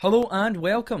Hello and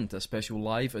welcome to a special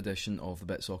live edition of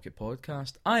the BitSocket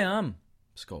podcast. I am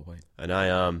Scott White. And I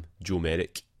am Joe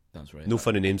Merrick. That's right. No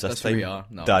funny names this That's time. who we are.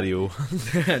 No. Dario.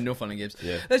 No funny games.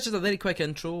 Yeah. That's just a very quick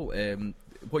intro.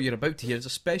 What you're about to hear is a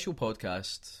special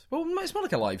podcast. Well, it's more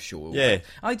like a live show. Yeah.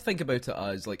 I'd think about it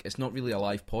as like it's not really a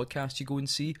live podcast you go and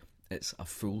see. It's a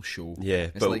full show. Yeah,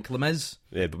 It's but- like Les Mis.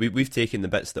 Yeah, but we've taken the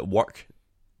bits that work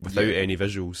without Yeah. any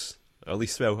visuals. Or at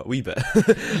least, well, a wee bit.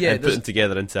 Yeah, and put them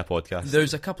together into a podcast.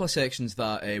 There's a couple of sections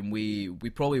that we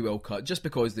probably will cut just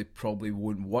because they probably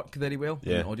won't work very well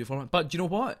in Yeah. an audio format. But do you know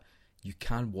what? You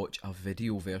can watch a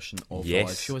video version of the Yes.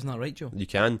 live show. Isn't that right, Joe? You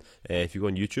can. If you go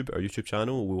on YouTube, our YouTube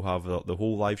channel, we'll have the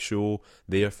whole live show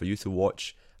there for you to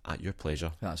watch at your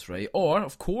pleasure. That's right. Or,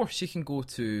 of course, you can go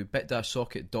to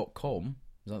bit-socket.com.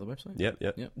 Is that the website? Yep.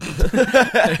 Yep.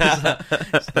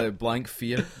 It's the blank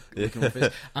fear looking on my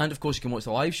face. And of course you can watch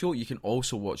the live show. You can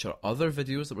also watch our other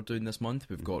videos that we're doing this month.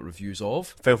 We've got reviews of,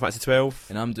 Final Fantasy 12.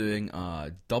 and I'm doing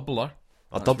a doubler.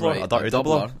 A That's doubler? right, A dirty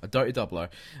doubler? A dirty doubler.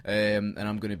 And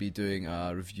I'm going to be doing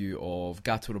a review of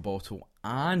Gato Roboto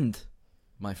and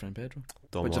My Friend Pedro,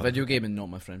 which is a video game and not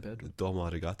My Friend Pedro. Domo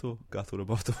arigato, gato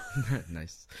roboto.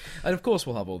 Nice. And of course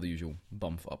we'll have all the usual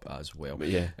bump up as well. But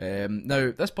yeah.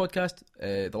 Now this podcast,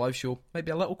 the live show, might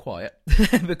be a little quiet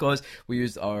because we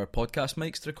used our podcast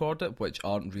mics to record it, which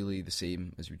aren't really the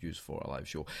same as we'd use for a live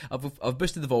show. I've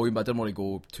boosted the volume, but I didn't want to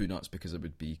go too nuts because it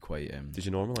would be quite Did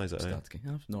you normalise it? staticky.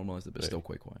 I've normalised it, but Right. still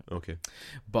quite quiet. Okay.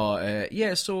 But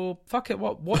yeah, so fuck it.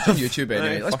 Watch on YouTube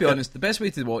anyway. Right, Let's fuck be it. honest. The best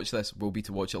way to watch this will be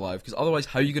to watch it live, because otherwise,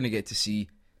 how are you going to get to see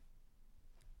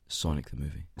Sonic the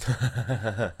movie?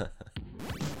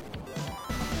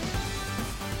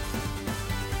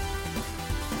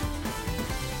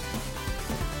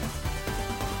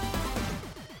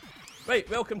 Right,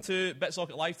 welcome to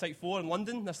BitSocket Live Type 4 in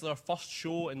London. This is our first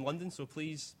show in London, so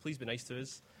please be nice to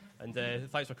us. And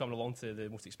thanks for coming along to the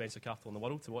most expensive capital in the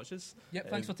world to watch us. Yep,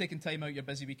 thanks for taking time out your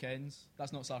busy weekends.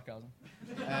 That's not sarcasm.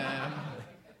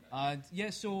 And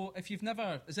yeah, so if you've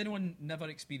has anyone never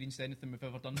experienced anything we've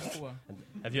ever done before?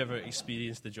 Have you ever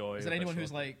experienced the joy? Is there of anyone BitSocket?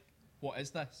 who's like, what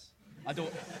is this? I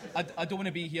don't want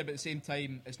to be here, but at the same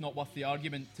time, it's not worth the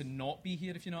argument to not be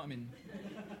here, if you know what I mean.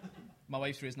 My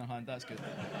wife's raising her hand, that's good.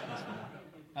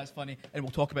 That's funny. And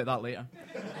we'll talk about that later.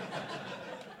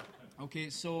 Okay,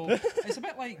 so it's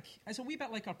a wee bit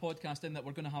like our podcast in that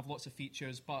we're going to have lots of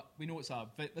features, but we know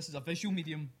this is a visual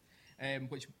medium,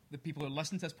 which the people who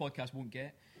listen to this podcast won't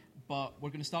get. But we're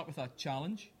going to start with a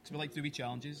challenge, because we like to do wee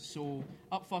challenges. So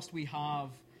up first we're going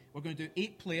to do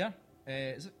 8-player.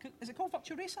 Is it called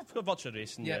Virtual Racing? It's got virtual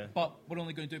racing, yeah. But we're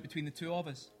only going to do it between the two of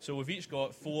us. So we've each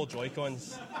got 4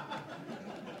 Joy-Cons,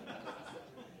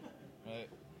 Right.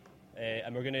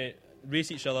 and we're going to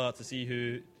race each other to see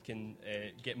who can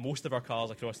get most of our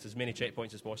cars across as many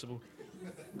checkpoints as possible.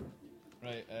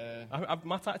 Right.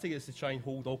 My tactic is to try and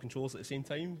hold all controls at the same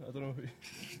time. I don't know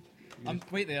who...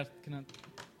 Wait there. Can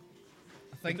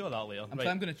I think We'll do that later. I'm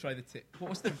Right. going to try the tip.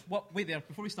 Wait there.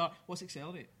 Before we start, what's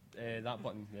accelerate? That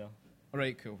button, yeah. All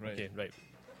right, cool. Right. Okay, right.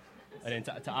 And then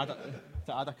to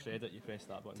add a credit, you press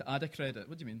that button. To add a credit.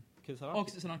 What do you mean? Because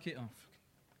Because it's an arcade. Oh,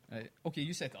 fuck. Right. Okay,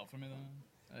 you set it up for me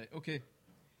then. Right. Okay.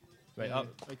 right, Uh, up.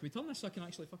 Right, can we turn this so I can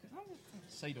actually fucking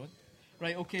side on?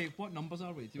 Right. Okay. What numbers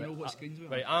are we? Do you know what screens we're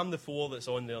on? Right, I'm the 4 that's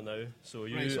on there now. So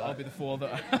you. Right, so I'll be the 4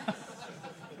 that.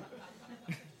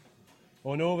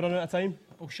 Oh no, we're running out of time.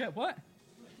 Oh shit! What?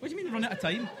 What do you mean run out of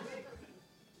time?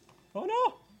 Oh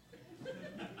no!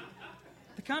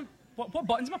 They can't. What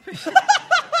buttons am I pushing?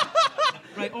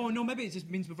 Right. Oh no. Maybe it just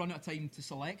means we've run out of time to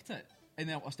select it, and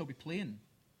then I'll still be playing.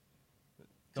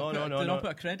 No, no, Did no, I no.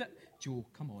 put a credit? Joe,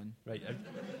 come on. Right.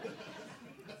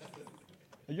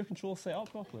 Are your controls set up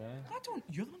properly? I don't.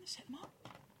 You're the one that set them up.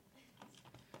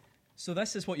 So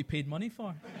this is what you paid money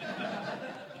for.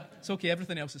 It's okay.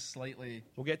 Everything else is slightly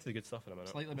We'll get to the good stuff in a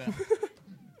minute. better.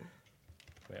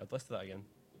 Right, I'll list that again.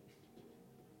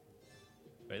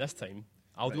 Right, this time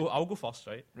I'll go first.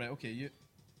 Right, Right. Okay. You.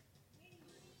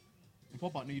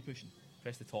 What button are you pushing?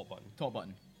 press the top button. Top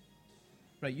button.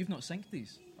 Right. You've not synced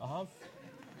these. I have.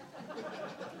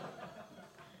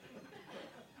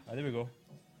 There we go.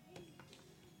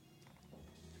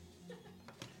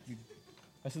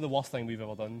 This is the worst thing we've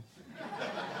ever done.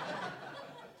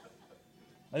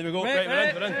 There we go.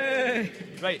 Right, we're in. Hey.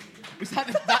 Right. Was that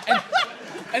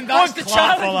and that's the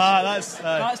Clap for challenge. that.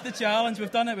 That's the challenge.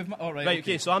 We've done it. All right. Right.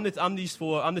 Okay. So I'm these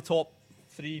 4. I'm the top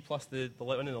 3 plus the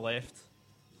one on the left.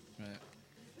 Right.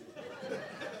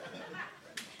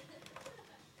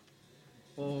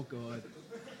 Oh god.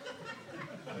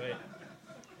 Right.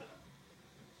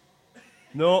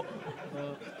 No.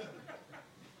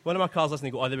 One of my cars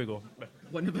listening go. Oh, there we go. Right.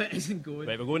 One of it isn't going.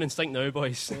 Right, we're going in sync now,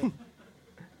 boys.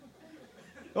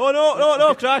 Oh,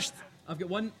 no, crashed. I've got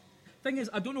one. Thing is,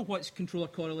 I don't know which controller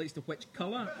correlates to which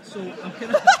colour, so I'm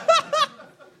kind of.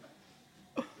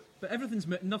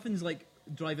 But nothing's like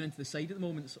driving into the side at the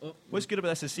moment. So, What's good about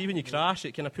this is, see, when you crash,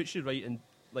 it kind of puts you right in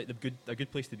like a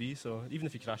good place to be. So even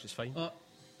if you crash, it's fine.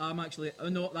 I'm actually. Oh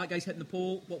no, that guy's hitting the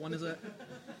pole. What one is it?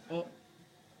 Oh,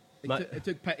 Ma- it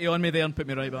took pity on me there and put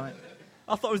me right back.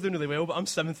 I thought I was doing really well, but I'm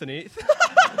 7th and 8th.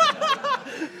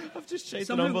 I've just checked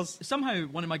the numbers. Somehow,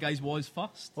 one of my guys was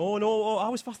first. Oh no, I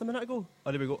was first a minute ago.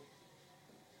 Oh, there we go.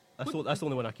 That's the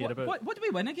only one I care about. What do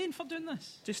we win again for doing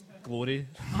this? Just glory.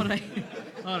 All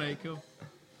right, cool.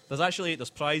 There's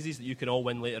prizes that you can all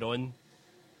win later on.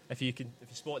 If you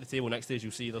spot the table next to us,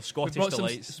 you'll see there's Scottish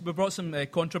delights. We brought some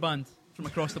contraband from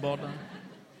across the border.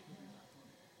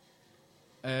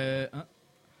 10.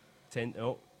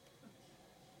 Oh.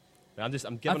 I'm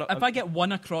giving up. If I get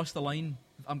one across the line,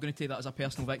 I'm going to take that as a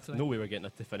personal victory. No way we're getting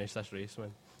it to finish this race,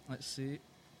 man. Let's see.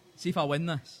 See if I win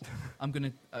this. I'm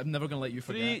never gonna let you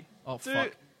forget. 3, 2,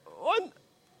 fuck. 1.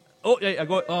 Oh yeah, I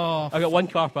got one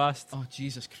car past. Oh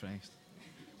Jesus Christ!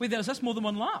 Wait, is this more than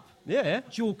one lap? Yeah.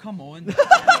 Joe, come on.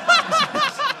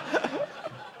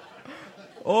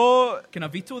 Oh, Can I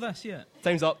veto this yet?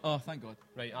 time's up. Oh, thank God.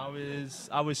 Right, I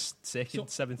was second,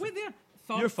 So, 7th. wait there.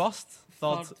 Third, You're first,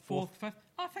 third, fourth, fifth.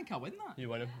 I think I win that. You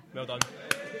win him. Well done.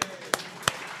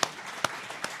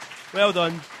 Well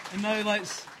done. And now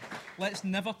let's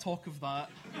never talk of that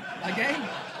again.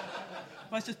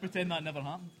 Let's just pretend that never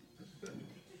happened.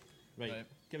 Right.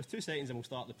 Give us 2 seconds and we'll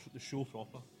start the show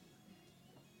proper.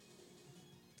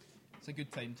 It's a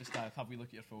good time just to have a wee look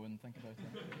at your phone and think about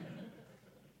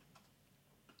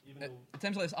it. At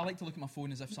times like this, I like to look at my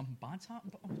phone as if something bad's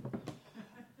happened. But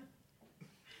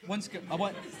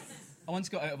I once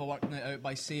got out of a work night out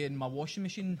by saying my washing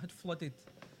machine had flooded,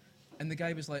 and the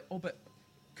guy was like, "Oh, but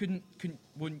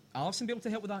wouldn't Alison be able to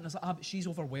help with that?" And I was like, "Ah, but she's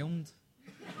overwhelmed."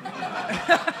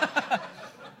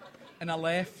 And I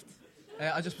left.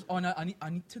 I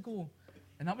need to go.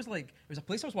 And that was like, it was a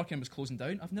place I was working in was closing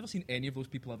down. I've never seen any of those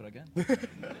people ever again.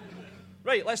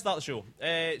 Right, let's start the show.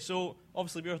 So,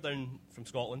 obviously, we're down from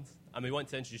Scotland, and we want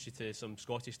to introduce you to some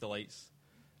Scottish delights.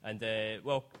 And, a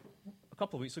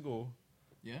couple of weeks ago,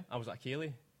 Yeah? I was at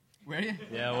Cayley. Were you?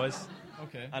 Yeah, I was.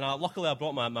 Okay. And luckily, I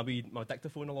brought my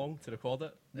dictaphone along to record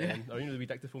it. Yeah. You know the wee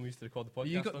dictaphone we used to record the podcast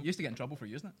You on? used to get in trouble for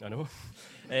using it.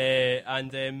 I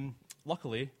know.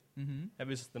 Luckily, it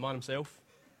was the man himself,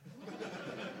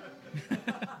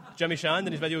 Jimmy Shand,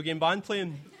 and his video game band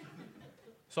playing.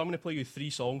 So I'm going to play you 3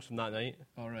 songs from that night,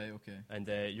 All right, okay. and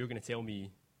you're going to tell me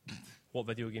what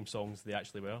video game songs they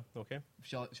actually were. Okay?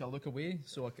 Shall I look away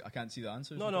so I can't see the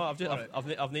answers? No, All right.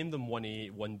 I've named them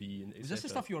 1A, 1B, and Is this the etc.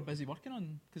 stuff you were busy working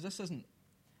on? Because this isn't,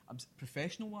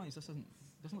 professional-wise, doesn't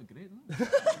look great, does it?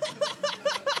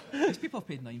 These people have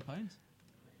paid £9.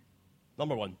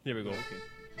 Number 1. Here we go.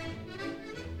 Okay.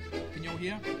 Can you all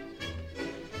hear?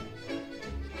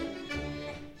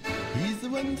 He's the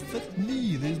one for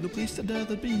me, there's no place I'd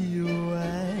rather be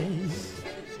away.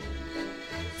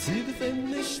 To the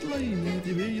finish line,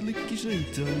 the way you look is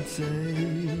right on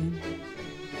time.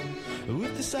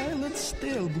 With the silence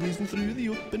still blazing through the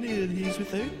open air, he's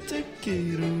without a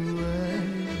care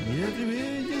away.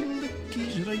 Everywhere you look,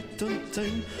 he's right on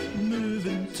time,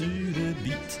 moving to the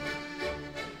beat.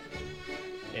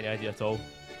 Any idea at all?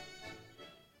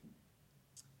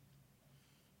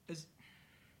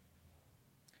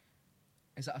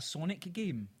 Is it a Sonic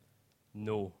game?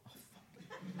 No.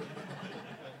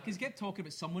 Because you kept talking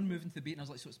about someone moving to the beat, and I was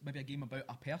like, so it's maybe a game about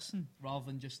a person rather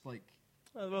than just like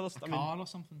Well, a car or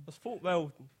something. there's folk.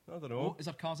 Well, I don't know. Oh, is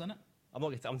there cars in it?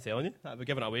 I'm telling you. We're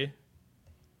giving it away.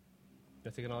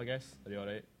 You take another guess? Are you all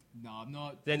right? No, I'm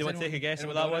not. Does anyone take a guess at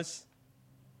what that was?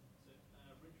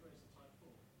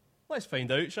 Let's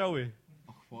find out, shall we?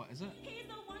 Oh, what is it?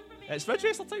 It's Ridge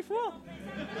Racer Type 4.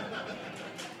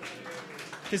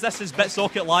 Because this is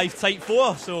BitSocket Live Type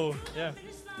 4, so yeah,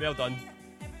 well done.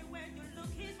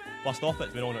 Well, stop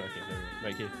it. We're on it.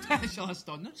 Okay, right, okay. Shall I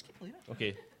start? No, just keep playing it.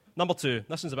 Okay. Number 2.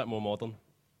 This one's a bit more modern,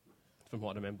 from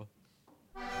what I remember.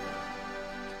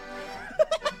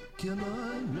 Come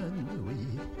on, run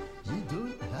away, you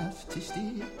don't have to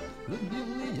stay. We're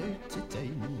nearly out of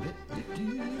time, but you're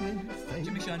doing fine.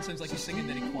 Jimmy Shand sounds like he's singing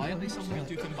very quietly somewhere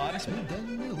due to embarrassment. And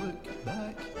then you look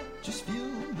back, just feel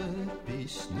the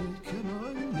bass. Now come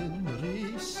on and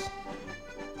race.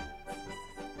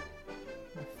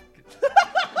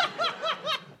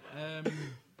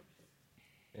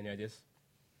 Any ideas?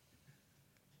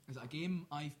 Is it a game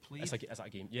I've played? Is that a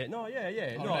game? Yeah. No.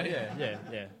 Yeah. Oh, No. right.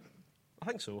 Yeah. I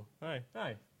think so. Aye.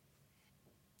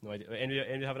 No idea.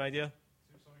 Anybody have an idea?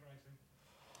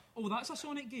 Oh, that's a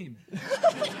Sonic game.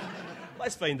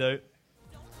 Let's find out.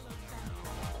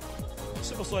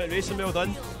 Super Sonic Racing, well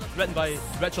done. Written by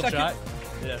Richard Second. Jack.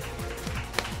 Yeah.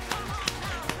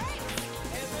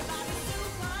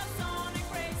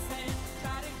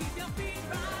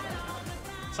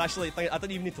 It's actually, I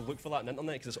didn't even need to look for that on the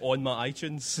internet because it's on my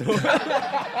iTunes. So.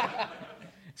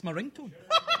 It's my ringtone.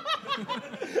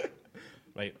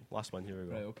 Right, last one, here we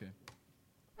go. Right, okay.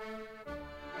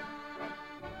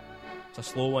 It's a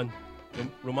slow one.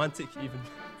 Romantic, even.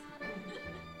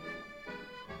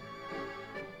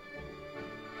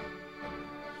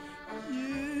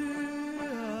 You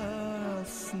are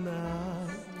smart.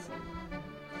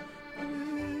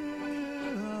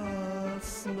 You are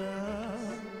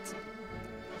smart.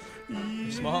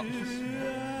 You Smart.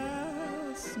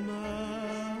 are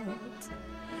smart.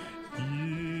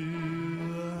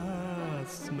 You are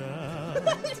smart.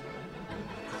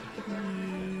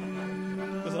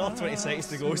 There's another 20 seconds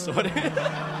to go, sorry. You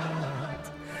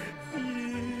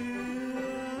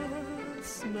are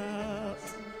smart.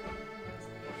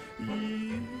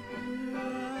 You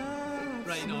are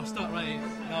Right, no, start right.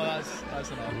 No,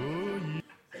 that's enough.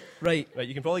 Right, Right,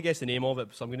 you can probably guess the name of it,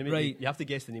 so I'm going to make Right. you have to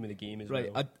guess the name of the game as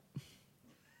right. well.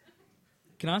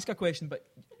 Can I ask a question? But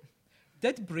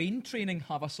did Brain Training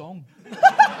have a song?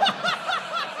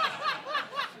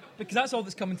 Because that's all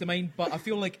that's coming to mind. But I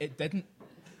feel like it didn't.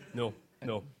 No.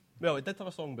 Well, it did have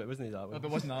a song, but it wasn't that If one. it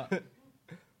wasn't that.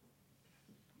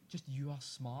 Just you are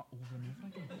smart over and over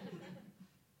again.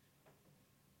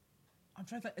 I'm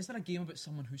trying to think, is there a game about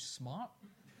someone who's smart?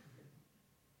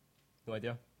 No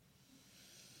idea.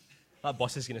 That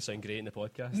bus is going to sound great in the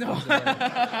podcast. No.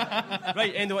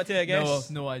 Right, end of it to I guess.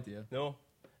 No idea. No.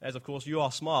 As of course, You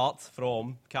Are Smart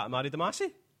from Katamari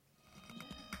Damacy.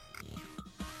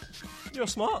 You're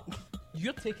smart.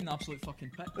 You're taking absolute fucking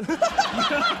pick.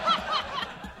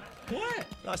 What?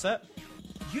 That's it.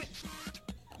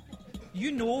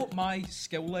 You know my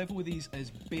skill level with these is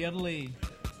barely,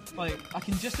 like, I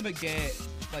can just about get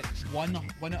like one out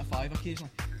of five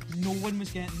occasionally. No one was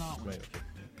getting that one. Right, okay.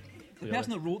 The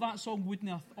person that wrote that song wouldn't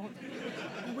have thought,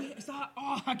 oh wait, is that,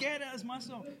 oh I get it, it's my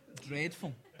song.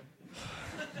 Dreadful.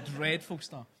 Dreadful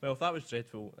stuff. Well, if that was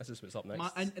dreadful, this is what's up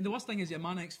next. And the worst thing is, yeah,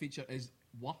 my next feature is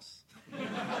worse.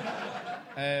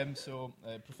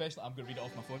 Professional, I'm going to read it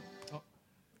off my phone. Oh.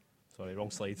 Sorry, wrong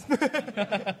slide.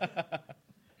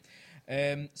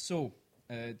 Did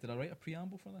I write a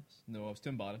preamble for this? No, I was too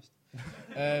embarrassed.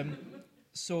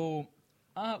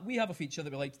 We have a feature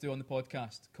that we like to do on the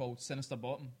podcast called Sinister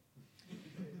Bottom,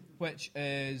 which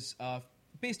is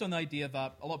based on the idea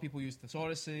that a lot of people use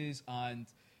thesauruses and,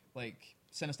 like,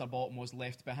 Sinister Bottom was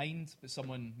left behind, but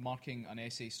someone marking an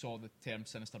essay saw the term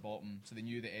Sinister Bottom, so they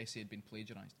knew the essay had been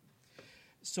plagiarised.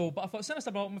 But I thought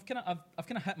Sinister Bottom, I've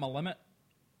kind of hit my limit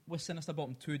with Sinister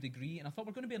Bottom to a degree, and I thought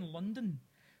we're going to be in London,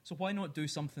 so why not do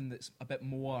something that's a bit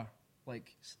more,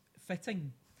 like,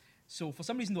 fitting? So for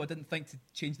some reason, though, I didn't think to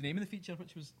change the name of the feature,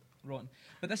 which was rotten.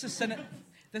 But this is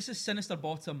Sinister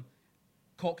Bottom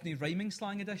Cockney Rhyming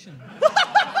Slang Edition.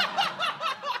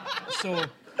 So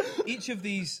each of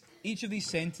these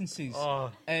sentences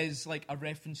is like a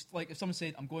reference. Like if someone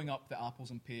said, "I'm going up the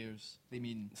apples and pears," they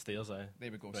mean Stairs, aye.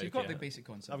 there we go. So Right, you've got okay. the basic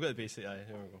concept. I've got the basic, aye.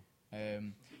 Here we go.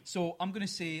 So I'm going to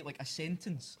say like a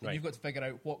sentence, and Right. you've got to figure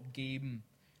out what game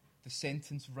the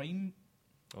sentence rhyme.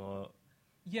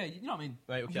 Yeah, you know what I mean.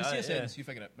 Right, You okay, can see a yeah. sentence, you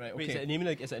figure it. Right, Wait, is okay. it a name of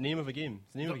a game? It's the name of a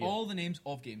They're game. all the names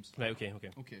of games. Right, okay.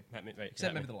 Okay. Hit me, right. Except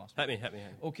hit maybe me. the last Hit me.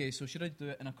 Okay, so should I do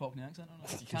it in a Cockney accent or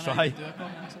not? You can I try. do a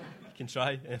Cockney accent? You can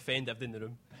try and offend everyone in the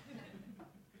room.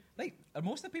 Like, are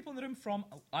most of the people in the room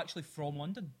actually from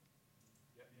London?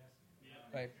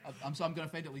 Right, I'm going to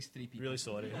offend at least 3 people. Really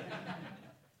sorry.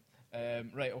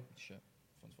 Right, oh, shit.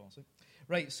 Phone's falling asleep.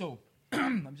 Right, so,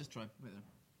 let me just try. Wait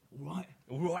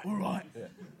there. All right. Yeah.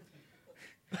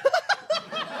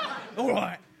 All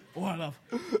right, love.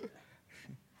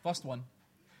 First one.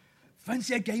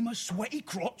 Fancy a game of sweaty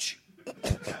crotch?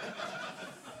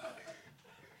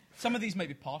 Some of these might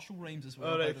be partial rhymes as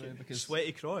well, All by right, the way, because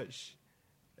sweaty crotch.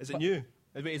 Is it new?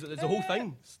 Wait, is it the whole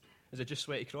thing? Is it just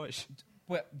sweaty crotch?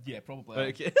 well, yeah, probably. Right,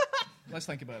 okay. Let's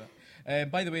think about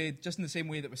it. By the way, just in the same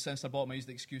way that with Sinister Bottom, I used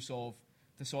the excuse of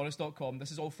thesaurus.com.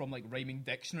 This is all from like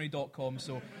rhymingdictionary.com.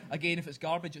 So again, if it's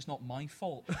garbage, it's not my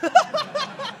fault.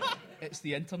 It's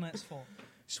the internet's fault.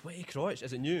 Sweaty crotch.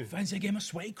 Is it new? Fancy a game of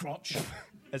sweaty crotch?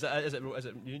 Is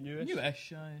it newish?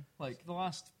 Newish, like the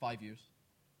last 5 years.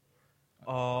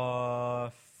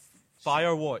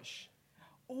 Firewatch.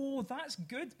 Oh, that's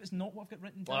good, but it's not what I've got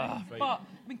written down. Ah, right. But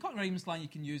I mean, Cockney rhyming slang you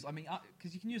can use. I mean,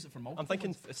 because you can use it for multiple. I'm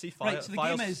thinking. ones. See, fire. Right, so the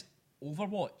Fire's- game is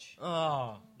Overwatch.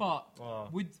 Ah. But Ah.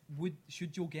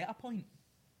 should Joe get a point?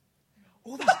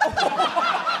 Oh,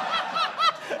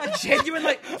 that's a genuine,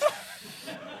 like,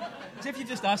 as if you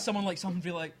just asked someone like something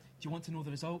really like, do you want to know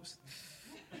the results?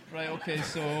 Right, okay,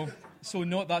 so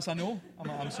no, that's a no.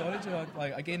 I'm sorry, Joe.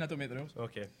 Like, again, I don't make the rules.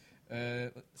 Okay.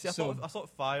 See, I So thought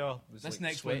fire was this like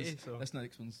next sweaty. one's So. this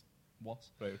next one's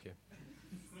worse. Right. Okay.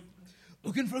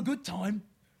 Looking for a good time?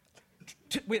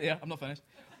 Wait there, I'm not finished.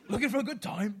 Looking for a good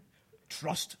time?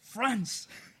 Trust France.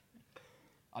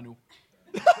 I know.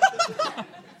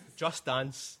 Just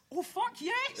Dance. Oh fuck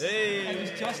yes! Hey. It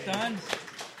was Just Dance.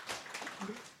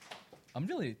 I'm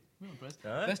really impressed.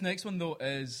 Aye. This next one though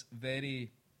is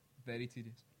very, very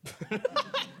tedious.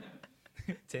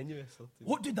 Tenuous.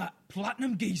 What did that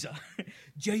platinum geezer,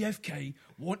 JFK,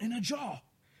 want in a jar?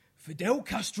 Fidel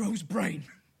Castro's brain.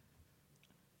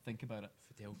 Think about it.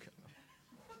 Fidel.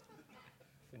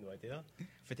 I've no idea.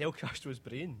 Fidel Castro's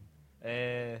brain.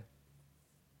 No,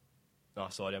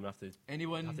 sorry, I'm gonna have to.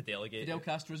 Anyone? Have to delegate. Fidel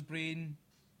Castro's brain.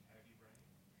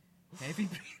 Heavy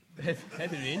brain.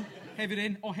 Heavy rain. Heavy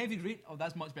rain. Oh, heavy rain. Oh,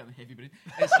 that's much better than heavy brain.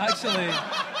 It's actually,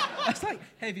 it's like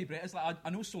heavy brain. It's like I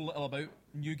know so little about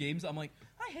new games that I'm like,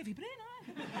 hi, heavy brain.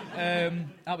 Aye.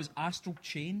 That was Astral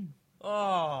Chain.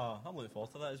 Oh, I'm looking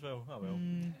forward to that as well. Oh well.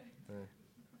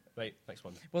 Right, next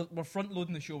one. Well, we're front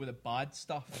loading the show with the bad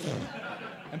stuff,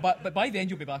 and but by then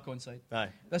you'll be back on side. Aye.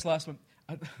 This last one.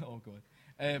 Oh god.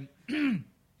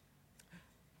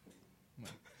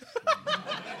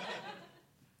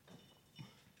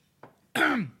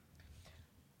 I'd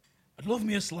love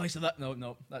me a slice of that.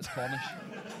 No, that's Cornish.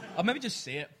 I'll maybe just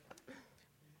say it.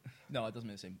 No, it doesn't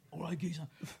make the same. All right, geezer.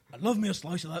 I'd love me a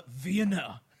slice of that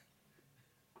Viennetta.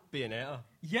 Bayonetta.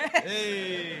 Yes.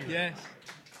 Hey. Yes.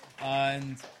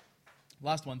 And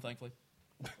last one, thankfully.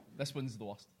 This one's the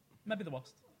worst. Maybe the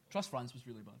worst. Trust France was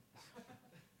really bad.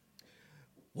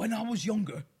 When I was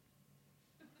younger,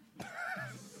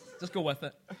 just go with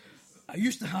it. I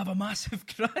used to have a massive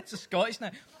crush. It's a Scottish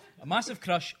now. A massive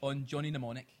crush on Johnny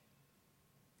Mnemonic.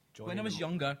 When I was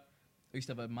younger, I used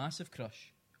to have a massive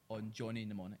crush on Johnny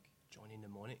Mnemonic. Johnny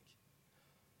Mnemonic.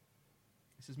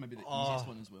 This is maybe the easiest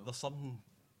one as well. There's something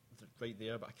right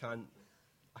there, but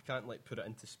I can't like put it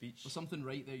into speech. There's something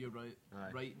right there. You're right.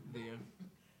 Aye. Right there.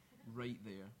 Right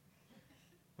there.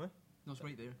 What? No, it's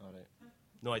right there. All right.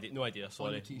 No idea. No idea. On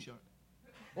Sorry. your T-shirt.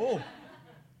 Oh,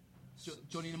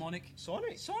 Johnny Mnemonic.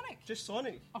 Sonic. Sonic. Just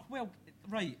Sonic. Oh well,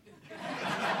 right.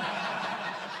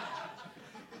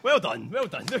 Well done. Well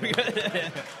done. There we go.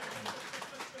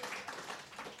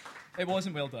 It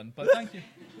wasn't well done, but thank you.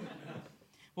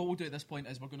 What we'll do at this point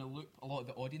is we're going to loop a lot of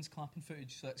the audience clapping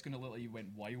footage, so it's going to look like you went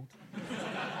wild.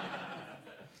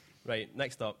 Right.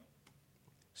 Next up.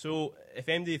 So, if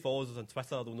anybody follows us on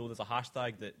Twitter, they'll know there's a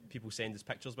hashtag that people send us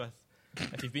pictures with.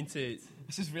 If you've been to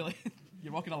This is really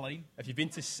you're walking a line. If you've been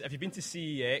to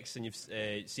CEX and you've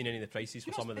seen any of the prices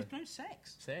for some of the It's pronounced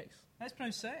sex. sex, That's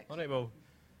pronounced sex. all right, well,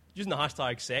 using the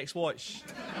hashtag SexWatch.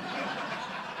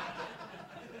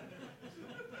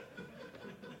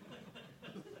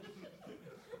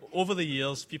 Over the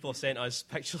years, people have sent us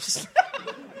pictures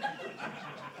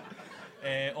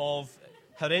of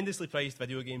horrendously priced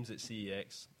video games at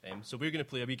CEX. So we're going to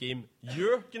play a wee game.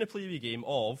 You're going to play a wee game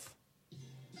of.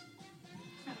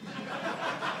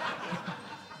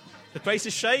 The price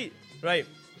is shite. Right.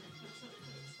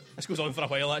 This goes on for a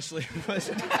while, actually.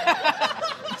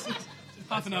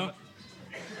 Half an hour.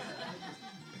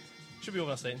 Should be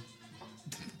over a second.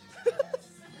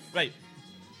 Right.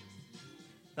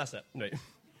 That's it. Right.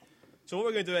 So what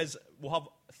we're going to do is we'll have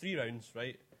 3 rounds,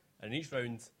 right? And in each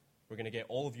round, we're going to get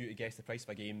all of you to guess the price of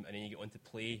a game, and then you get on to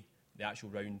play the actual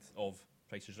round of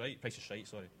Price is Right,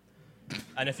 sorry.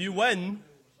 And if you win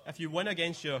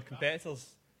against your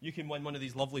competitors, you can win one of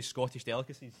these lovely Scottish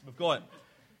delicacies. We've got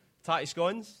tatty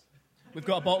scones. We've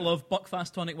got a bottle of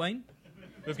Buckfast tonic wine.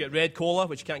 We've got red cola,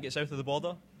 which you can't get south of the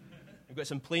border. We've got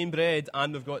some plain bread,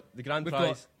 and we've got the grand We've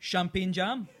prize. got champagne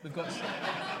jam. We've got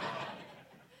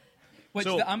which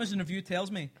So- the Amazon review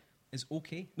tells me is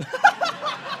okay.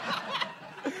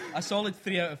 A solid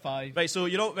 3 out of 5. Right, so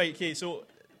you're all right. Okay, so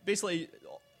basically,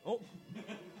 oh,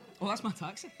 Oh, that's my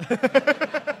taxi.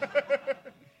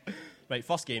 right.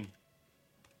 First game.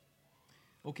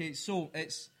 Okay, so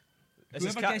it's This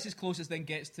is whoever guesses closest then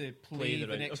gets to play the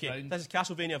round. next Okay, round. this is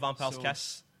Castlevania Vampire's So-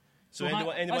 Kiss. So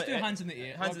anyone, let's do hands in the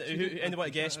air. Hands in the, anyone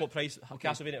to guess what price Okay.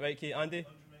 Castlevania? Right, okay, Andy.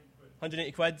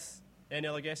 180 quid. Any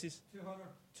other guesses?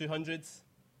 200.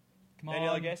 Come on. Any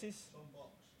other guesses? What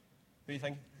do you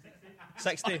think?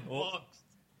 60. Oh.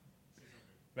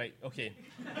 Right. Okay.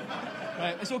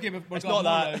 Right, it's okay. We've It's got not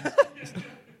more that. rounds.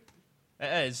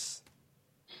 It is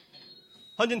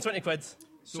 120 quid.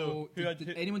 So, who? did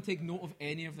anyone take note of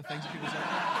any of the things that people said?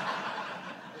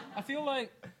 feel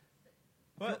like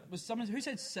What? was someone who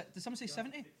said did someone say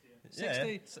 70? Yeah,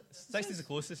 60. 60's the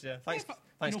closest, yeah. Thanks, Yeah,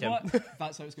 thanks, you know Kim. what?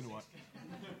 That's how it's going to work.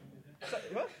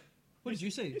 What? What did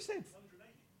you say? You said?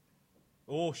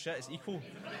 Oh, shit, it's equal. Right.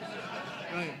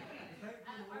 Yeah, without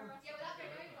going over.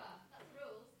 That's the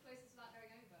rules. Closest without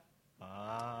going over.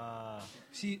 Ah.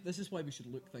 See, this is why we should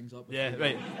look things up. Yeah,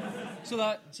 right.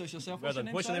 So it's yourself. Well done.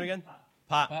 What's your sorry? name again?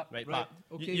 Pat. Pat, Right, right. Pat.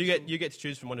 Okay, you so- get to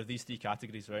choose from one of these three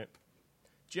categories, right?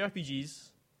 JRPGs,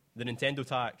 the Nintendo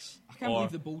tax, I can't or...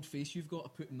 believe the bold face you've got to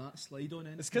put in that slide on.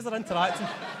 It's because they're interactive.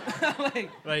 Like,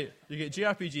 Right, you get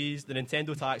JRPGs, the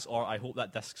Nintendo tax, or I hope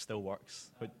that disc still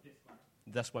works. But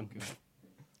this one.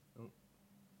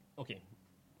 Okay,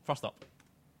 first up.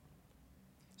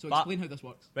 so But- explain how this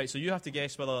works. Right, so you have to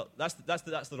guess whether that's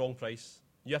the wrong price.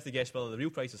 You have to guess whether the real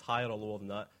price is higher or lower than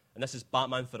that. And this is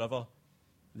Batman Forever,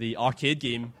 the arcade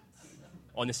game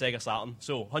on the Sega Saturn.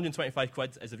 So 125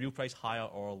 quid, is the real price higher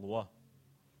or lower?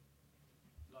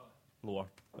 Lower.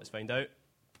 Let's find out.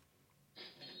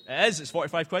 It is. It's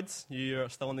 45 quid. You're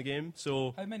still in the game.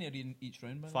 So How many are in each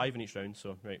round? By the way? 5 in each round.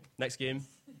 So right, next game.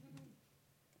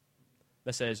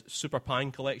 This is Super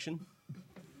Pan Collection.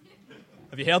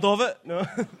 Have you heard of it? No.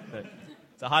 Right.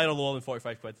 Is it higher or lower than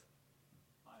 45 quid?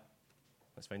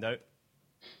 Let's find out.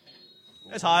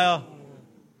 It's higher.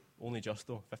 Only just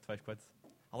though, 55 quid.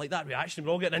 I like that reaction.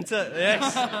 We're all getting into it.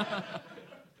 Yes.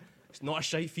 It's not a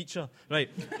shite feature. Right.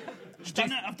 I've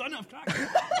done it. I've cracked it.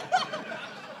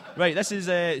 Right, this is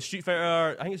Street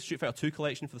Fighter. I think it's Street Fighter 2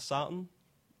 collection for the Saturn.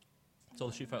 It's all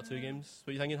the Street Fighter 2 games.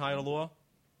 What are you thinking, higher or lower?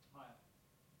 Higher.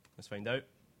 Let's find out.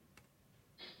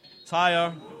 It's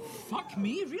higher. Fuck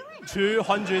me, really?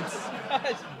 200,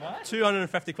 What?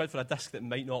 250 quid for a disc that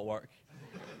might not work.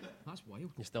 That's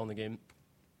wild. You're still in the game.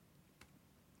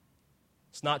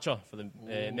 Snatcher for the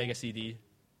Mega CD.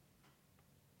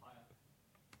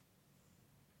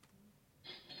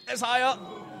 It's higher.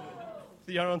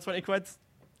 320 quid.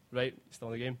 Right, still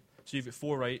in the game. So you've got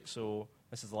 4 right, so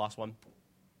this is the last one.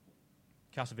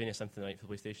 Castlevania Symphony Night for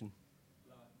the PlayStation.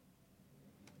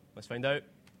 Let's find out.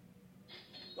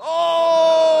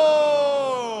 Oh!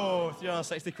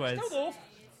 360 quid. Still though,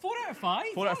 4 out of 5.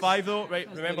 4 out of 5 though. Right,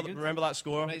 That's remember very good. remember that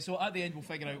score. Right, so at the end we'll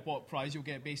figure out what prize you'll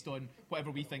get based on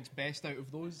whatever we think's best out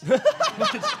of those. Then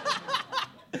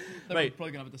Right. We're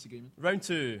probably gonna have a disagreement. Round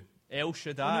 2, El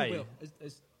Shaddai. Oh, no, well,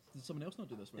 did someone else not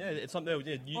do this? Right? Yeah, it's something else.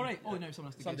 Yeah, you, All right. Oh, now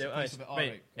someone has to something guess else. the price of it. All Right.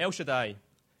 right. El Shaddai.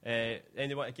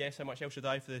 Anyone want to guess how much El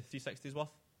Shaddai for the 360 is worth?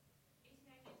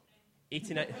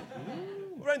 89.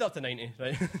 We'll round up to 90,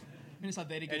 right? I mean, it's a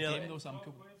very good Any other- game though, so I'm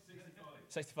cool.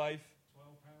 65.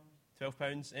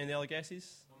 £12. Any other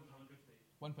guesses?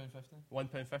 £1.50.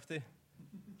 £1.50.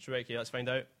 Sure, okay, let's find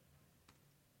out.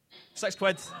 6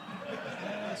 quid.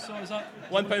 So is that?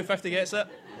 £1.50 gets it.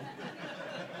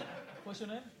 What's your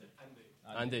name?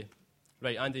 Andy.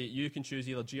 Right, Andy, you can choose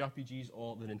either JRPGs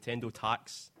or the Nintendo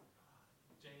tax.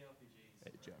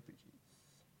 JRPGs.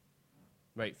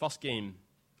 Right, first game.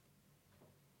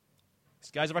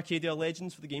 Skies of Arcadia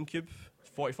Legends for the GameCube.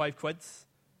 45 quid.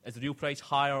 Is the real price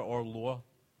higher or lower?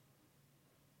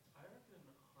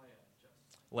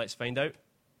 Let's find out.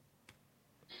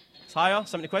 It's higher,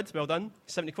 70 quid, well done.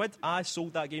 70 quid. I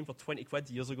sold that game for 20 quid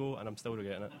years ago and I'm still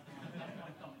regretting it.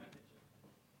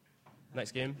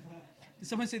 Next game. Did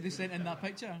someone say they sent in that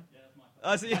picture?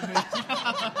 That's it.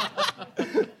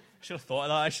 Should have thought of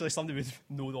that actually. Somebody would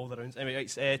know all the rounds. Anyway,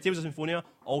 it's Tales of Symphonia,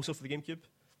 also for the GameCube.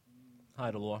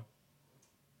 Higher or lower?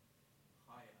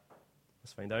 Higher.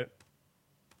 Let's find out.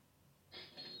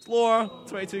 It's lower,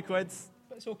 22 quid.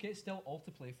 But it's okay. It's still all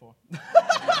to play for.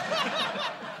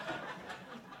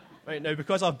 Right, now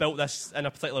because I've built this in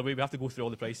a particular way, we have to go through all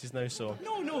the prices now, so...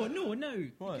 No.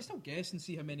 You What? can still guess and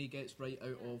see how many he gets right out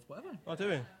of whatever. Oh, do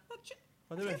we? That's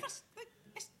Oh, do we?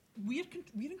 we're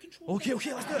in control. Okay, let's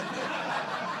do it.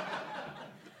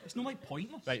 It's not like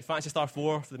pointless. Right, Fantasy Star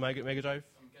 4 for the Mega Drive.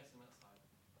 I'm guessing that's higher.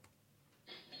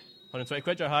 120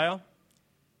 quid or higher.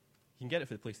 You can get it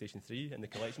for the PlayStation 3 in the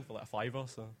collection for like a £5.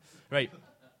 So. Right,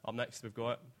 up next we've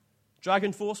got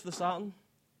Dragon Force for the Saturn.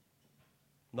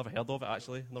 Never heard of it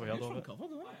actually. Never heard of it. Cover,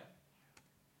 though, isn't it?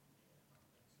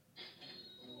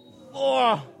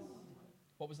 Oh!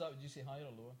 What was that? Would you say higher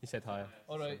or lower? He said higher.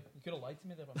 All right, you could have lied to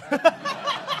me there. But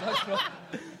I'm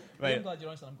Right, glad you're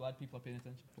honest, and I'm glad people are paying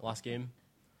attention. last game.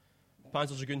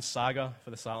 Panzer Dragoon Saga for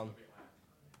the Saturn.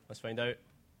 Let's find out.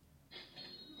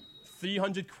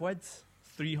 300 quid.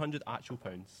 300 actual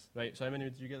pounds. Right, so how many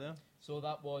did you get there? So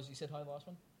that was, you said high last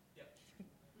one?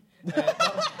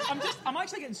 I'm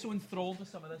actually getting so enthralled with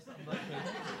some of this that I'm like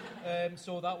crazy.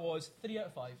 So that was 3 out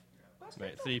of 5.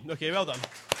 Right, 3. Okay, well done.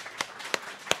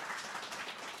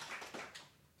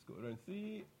 Let's go to round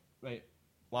 3. Right,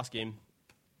 last game.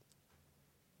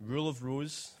 Rule of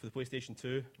Rose for the PlayStation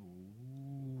 2.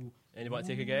 Ooh. Anybody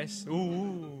take a guess?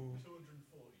 Ooh.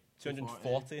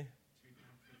 240.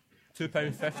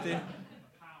 £2.50.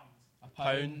 A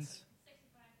Pound.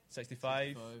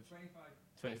 65.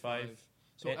 25.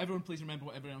 So Eh. everyone, please remember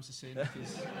what everyone else is saying.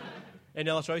 Because Any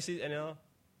other choices? Any other?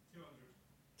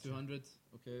 200.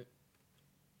 Okay.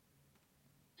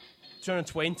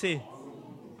 220.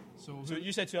 So, So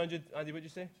you said 200, Andy, what did you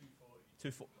say?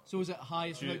 240. so is it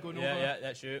highest without going Yeah, over? yeah,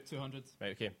 that's you. 200.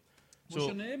 Right, okay. What's So,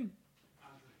 your name?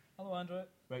 Hello, Andrew.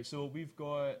 right, so we've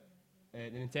got the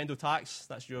Nintendo Tax.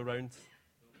 That's your round.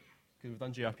 Because we've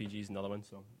done JRPGs and the other one,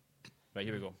 so. Right,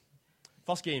 here we go.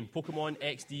 First game, Pokemon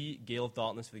XD Gale of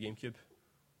Darkness for the GameCube.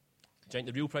 Giant,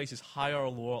 the real price is higher or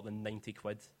lower than 90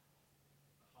 quid?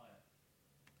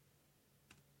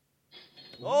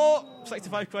 Oh,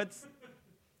 65 quid.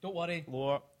 Don't worry,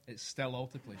 Lower. it's still all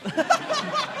to play.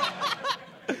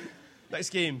 Next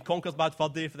game, Conker's Bad Fur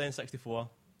Day for the N64.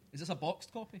 Is this a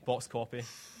boxed copy? Boxed copy.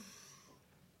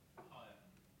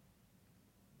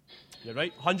 You're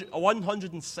right.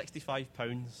 £165.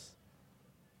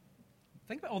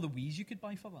 Think about all the Wii's you could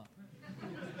buy for that.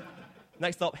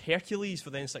 Next up, Hercules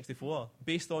for the N64,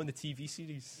 based on the TV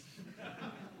series,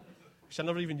 which I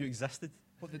never even knew existed.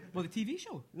 What, the TV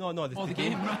show? No, the Oh, the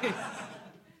game, right.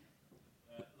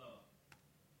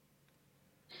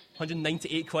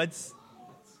 198 quid.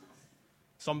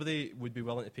 Somebody would be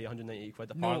willing to pay 198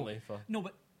 quid, apparently. For No,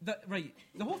 but, right,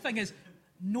 the whole thing is,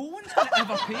 no one's going to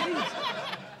ever pay these.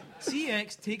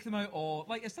 CX take them out, or,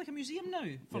 like, it's like a museum now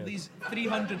for Yeah. these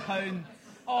 £300.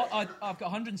 Oh, I've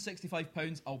got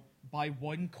 £165, I'll buy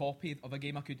one copy of a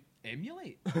game I could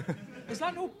emulate. Is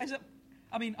that no, is it?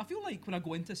 I mean, I feel like when I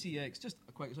go into CX, just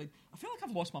a quick aside, I feel like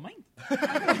I've lost my mind.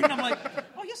 And I'm like,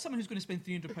 oh, here's someone who's going to spend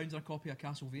 £300 on a copy of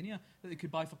Castlevania that they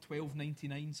could buy for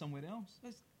 $12.99 somewhere else.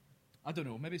 I don't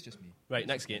know, maybe it's just me. Right,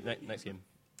 next game. Next game.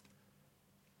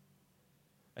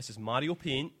 This is Mario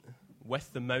Paint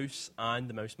with the mouse and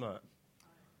the mouse mat.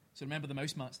 So remember the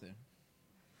mouse mats there.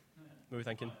 What are we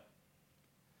thinking?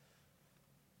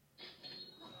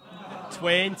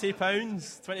 £20.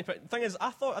 £20. The thing is,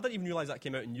 I didn't even realise that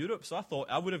came out in Europe, so I thought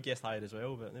I would have guessed higher as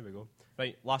well, but there we go.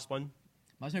 Right, last one.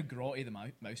 Imagine how grotty the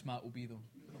mouse mat will be, though.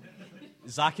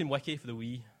 Zack and Wiki for the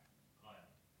Wii.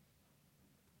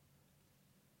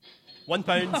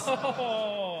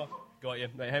 £1. Got you.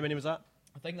 Right, how many was that?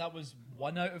 I think that was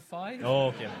 1 out of 5. Oh,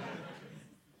 okay.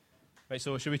 Right,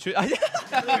 so should we choose?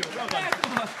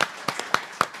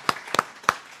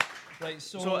 Right,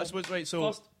 so, So I suppose, right, so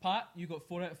first, Pat, you got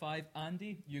 4 out of 5.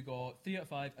 Andy, you got 3 out of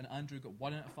 5. And Andrew got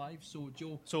 1 out of 5. So,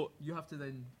 Joe, So- you have to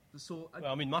then... So,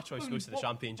 well, I mean, my choice goes to the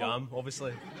champagne jam,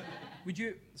 obviously. would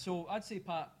you... So, I'd say,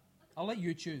 Pat, I'll let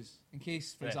you choose, in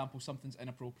case, for Right. example, something's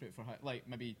inappropriate for... Like,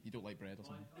 maybe you don't like bread or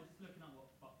something.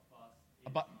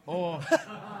 Oh,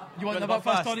 you want the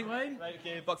Buckfast tonic wine? Right,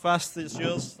 okay, Buckfast, it's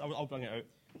yours. I'll bring it out.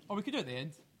 Or we could do it at the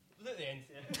end. At the end,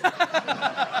 yeah.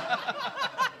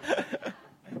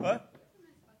 What?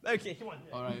 Okay, come on.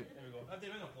 All right. There we go. Have the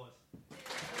round of applause.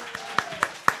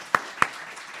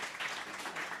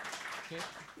 Okay.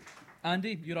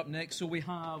 Andy, you're up next. So we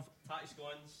have Tatty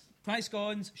scones, Thai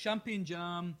scones, champagne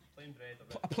jam, plain bread,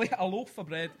 a loaf of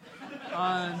bread,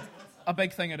 and a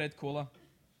big thing of red cola.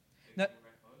 Now,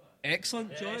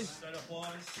 excellent choice. Round of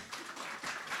applause.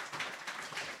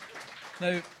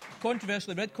 Now,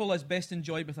 controversially, red cola is best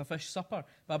enjoyed with a fish supper,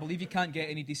 but I believe you can't get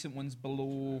any decent ones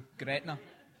below Gretna.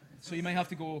 So you might have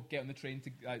to go get on the train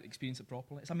to experience it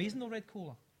properly. It's amazing though, red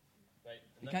cola. Right,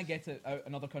 You can't get it out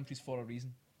in other countries for a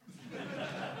reason.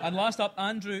 And last up,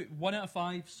 Andrew, 1 out of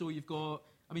 5. So you've got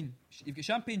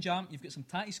champagne jam, you've got some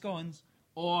tatty scones,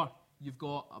 or you've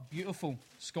got a beautiful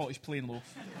Scottish plain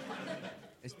loaf.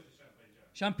 It's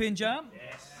champagne jam?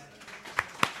 Yes.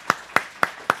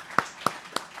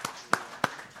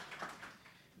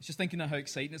 It's just thinking of how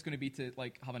exciting it's going to be to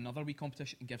like have another wee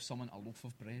competition and give someone a loaf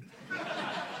of bread.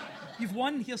 You've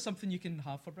won. Here's something you can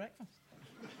have for breakfast.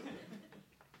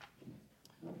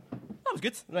 That was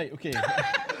good. Right, okay.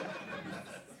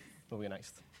 What are we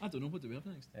next? I don't know. What do we have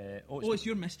next? Oh, It's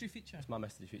your mystery feature. it's my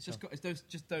mystery feature. It's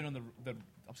just down on the I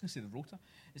was going to say the rota.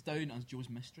 It's down as Joe's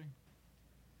mystery.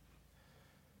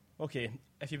 Okay,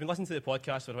 if you've been listening to the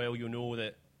podcast for a while, you'll know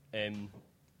that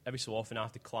every so often I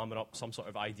have to clamour up some sort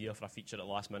of idea for a feature at the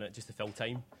last minute just to fill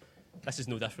time. This is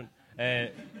no different.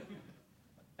 Did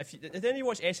any of you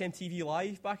watch SMTV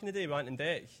Live back in the day, Ant and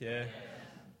Deck? Yeah.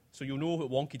 So you'll know what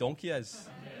Wonky Donkey is.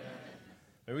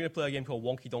 We're going to play a game called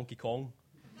Wonky Donkey Kong.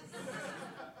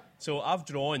 So I've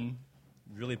drawn,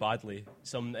 really badly,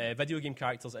 some video game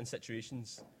characters and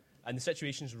situations. And the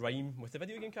situations rhyme with the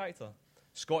video game character.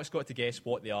 Scott's got to guess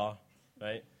what they are,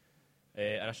 right?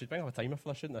 And I should bring up a timer for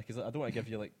this, shouldn't I? Because I don't want to give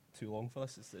you like too long for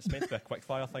this. It's meant to be a quick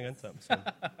fire thing, isn't it?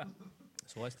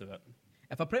 So let's do it.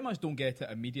 If I pretty much don't get it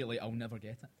immediately, I'll never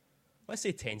get it. Let's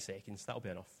say 10 seconds. That'll be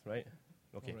enough, right?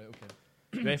 Okay. All right, okay.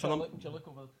 Ready for Shall I look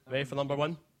over? ready for number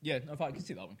one? Yeah, in fact, I can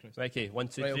see that one, Chris. Right. Okay. 1,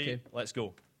 2, 3. Right, okay. Let's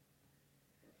go.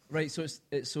 Right, so it's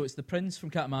the prince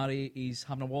from Katamari. He's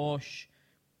having a wash.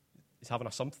 He's having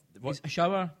a something. He's a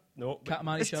shower. No.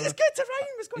 Katamari shower. It's got to rhyme.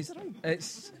 It's got He's- to rhyme.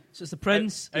 It's the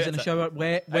prince. Out He's of in a ti- shower.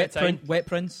 Wet of time.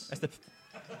 prince. It's the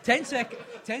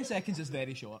 10 seconds is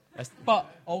very short. It's- But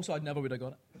also, I never would have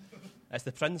got it. it's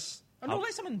the prince. Oh, no,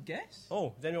 let someone guess. Oh,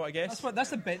 does anyone want to guess?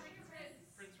 That's the bit.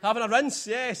 Having a rinse.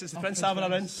 Yes, it's the prince having a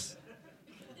rinse.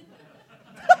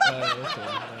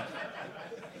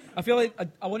 I feel like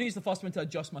I want to use the first one to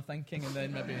adjust my thinking, and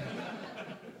then maybe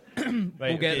Right.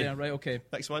 we'll get okay. there. Right, okay.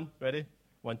 Next one. Ready?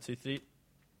 1, 2, 3.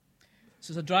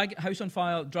 So it's a house on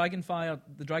fire, dragon fire.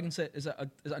 The dragon set is it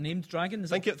a named dragon?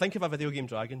 Is it Think of a video game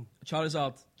dragon.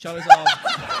 Charizard?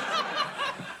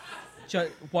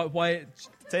 Why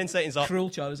 10 seconds up. cruel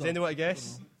Does Charizard? anyone want to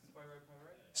guess?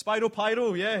 Spyro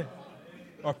Pyro, yeah.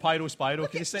 Or Pyro Spyro.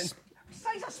 Because he's sitting.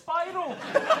 Size of Spyro.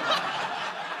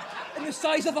 And the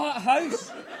size of that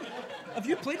house. Have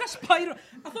you played a Spyro?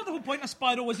 I thought the whole point of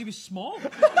Spyro was he was small. Is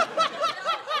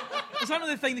that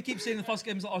another thing they keep saying in the first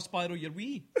games? Like, oh, Spyro, you're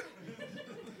wee.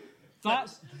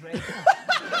 That's dreadful.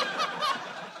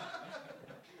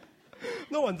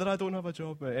 No wonder I don't have a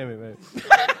job, mate. Anyway, mate.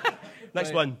 Next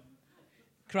Right. one.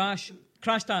 Crash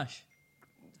Dash.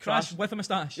 Crash with a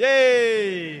moustache.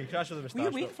 Yay! Crash with a moustache. Were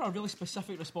you waiting for a really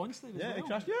specific response there? Yeah, as well?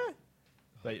 Crash, yeah.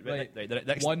 Right, Right. right.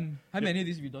 Next One. How many of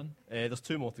these have you done? There's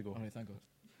 2 more to go. All right, thank God.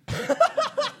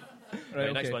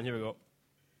 Right, next okay. one. Here we go.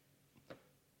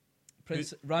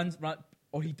 Prince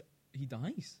or he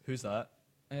dies. Who's that?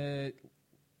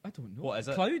 I don't know. What is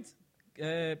it? Cloud.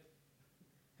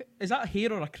 Is that a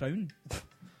hair or a crown?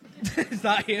 Is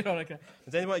that hair or a crown?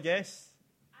 Does anyone guess?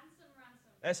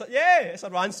 Ransom. It's a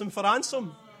ransom for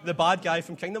ransom. The bad guy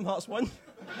from Kingdom Hearts 1.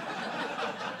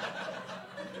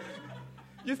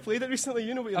 You've played it recently.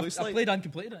 You know what he looks I've like. played and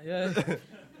completed it. Yeah.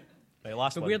 Right,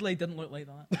 last But one. weirdly, it didn't look like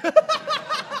that.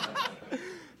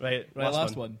 Right, Right,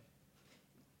 last one.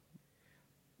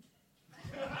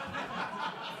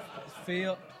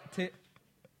 Fail.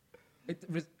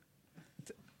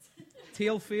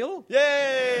 Tail fail.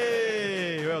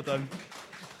 Yay! Well done.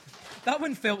 That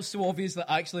one felt so obvious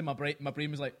that actually my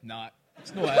brain was like, nah,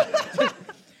 it's not it.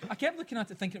 I kept looking at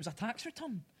it thinking it was a tax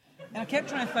return. And I kept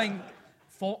trying to think,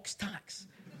 Fox tax.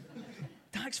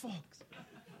 Tax Fox.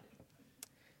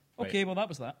 Okay, well, that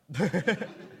was that.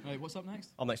 Right, what's up next?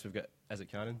 Up next, we've got Is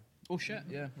It Canon? Oh, shit,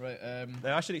 yeah, right.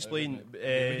 Now, I should explain. we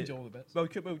can do all the bits. Well,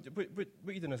 what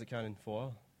are you doing Is It Canon for?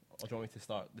 Or do you want me to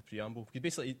start the preamble? Because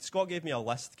basically, Scott gave me a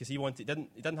list because he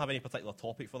didn't have any particular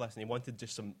topic for this, and he wanted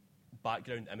just some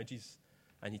background images.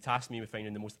 And he tasked me with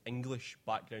finding the most English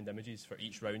background images for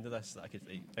each round of this that I could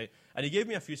find. Right? And he gave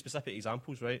me a few specific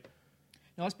examples, right?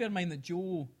 Now, let's bear in mind that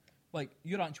Joe, like,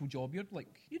 your actual job, you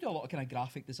do a lot of kind of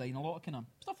graphic design, a lot of kind of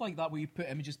stuff like that where you put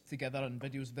images together and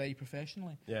videos very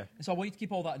professionally. Yeah. And so I want you to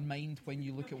keep all that in mind when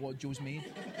you look at what Joe's made.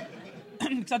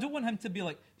 Because I don't want him to be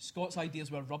like, Scott's ideas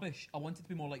were rubbish. I want it to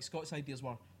be more like Scott's ideas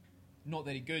were not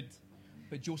very good,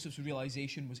 but Joseph's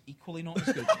realisation was equally not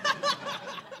as good.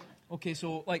 Okay,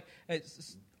 so, like,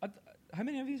 how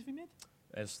many of these have you made?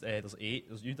 There's 8.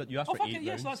 You asked Oh, for fuck 8 it,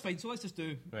 yeah, rounds. so that's fine. So let's just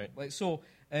do... Right. Like, so... What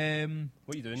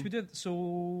are you doing? Should we do it?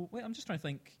 So, wait, I'm just trying to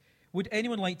think. Would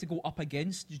anyone like to go up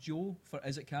against Joe for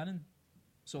Is It Canon?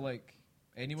 So, like,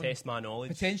 anyone? Test my knowledge.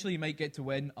 Potentially you might get to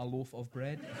win a loaf of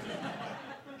bread.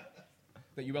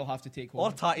 That you will have to take home.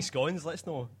 Or tatty scones, let's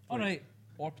know. All right.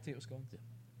 Or potato scones.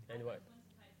 Anyway.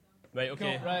 Right,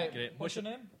 okay. Cool, right. Great. What's your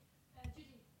name?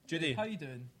 Judy, How you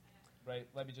doing? Right,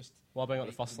 let me just... will I bring up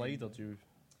the first slide, or do you...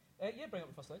 yeah, bring up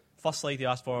the first slide. First slide he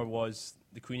asked for was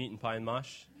the Queen eating pie and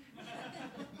mash. I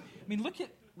mean, look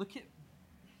at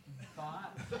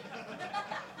that.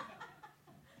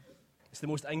 It's the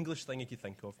most English thing you could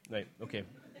think of. Right, okay.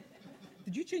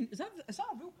 Did you change... Is that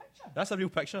a real picture? That's a real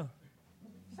picture.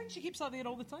 I think she keeps that there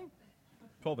all the time.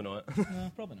 Probably not.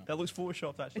 No, probably not. That looks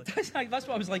photoshopped, actually. It does, like, that's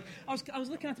what I was like. I was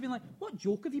looking at it being like, what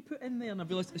joke have you put in there? And I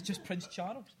realised it's just Prince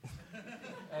Charles.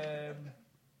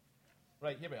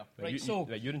 Right, here we are. Right, so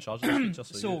you're in charge of this feature,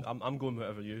 so, so I'm going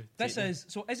whatever you. this take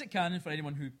me. is it canon for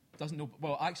anyone who doesn't know?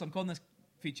 Well, actually, I'm calling this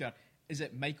feature, is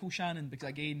it Michael Shannon? Because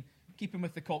again, keeping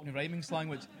with the Cockney rhyming slang,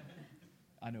 which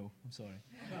I know, I'm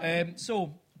sorry.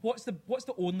 So what's the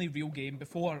only real game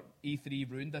before E3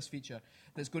 ruined this feature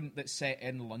that's set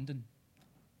in London?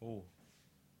 Oh.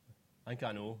 I think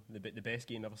I know the best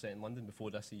game ever set in London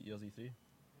before this year's E3.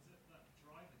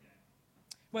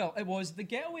 Well, it was The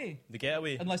Getaway. The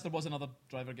Getaway. Unless there was another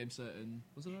driver game set in...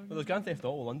 Was there? Well, there was Grand Theft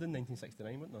Auto London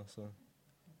 1969, wasn't there? So.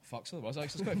 Fuck, so there was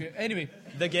actually quite a few. Anyway,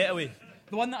 The Getaway.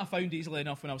 the one that I found easily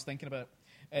enough when I was thinking about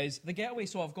it is The Getaway.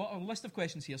 So I've got a list of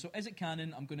questions here. So is it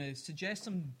canon? I'm going to suggest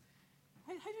some...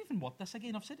 How do you even word this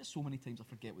again? I've said it so many times I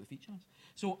forget what the feature is.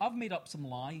 So I've made up some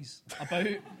lies about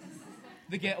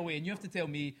The Getaway, and you have to tell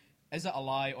me, is it a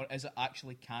lie or is it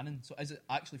actually canon? So is it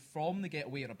actually from The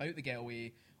Getaway or about The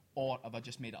Getaway, or have I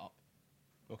just made it up?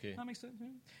 Okay. That makes sense. Yeah.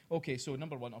 Okay, so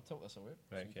number one, I'll tilt this away. Right,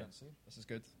 so you okay. can't see. This is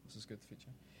good. This is good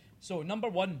feature. So number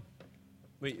one.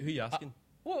 Wait, who are you asking?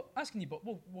 Well, asking you, but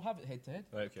we'll have it head to head.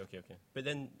 Right, okay. But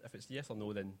then, if it's yes or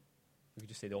no, then we could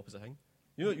just say the opposite thing.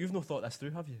 You know, you've not thought this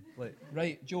through, have you? Like,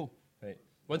 Right, Joe. right.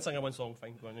 One singer, one song,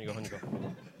 fine. Go on, you go.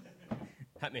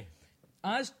 Hit me.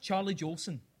 As Charlie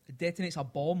Jolson detonates a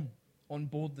bomb on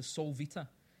board the Sol Vita,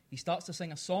 he starts to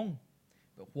sing a song.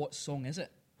 But what song is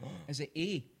it? Is it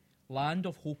A, Land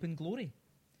of Hope and Glory?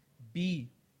 B,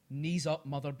 Knees Up,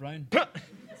 Mother Brown?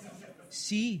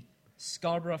 C,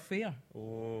 Scarborough Fair?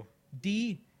 Oh.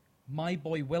 D, My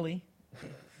Boy Willie,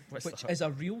 What's which that? is a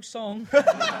real song?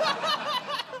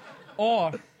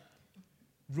 Or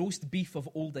Roast Beef of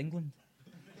Old England?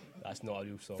 That's not a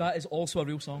real song. That is also a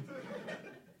real song.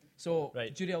 So,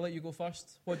 Right. Judy, I'll let you go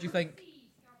first. What do you think?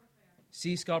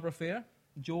 C, Scarborough Fair.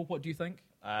 Joe, what do you think?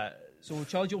 So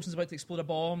Charlie Jolson's about to explode a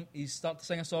bomb. He's starting to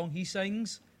sing a song. He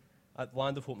sings. At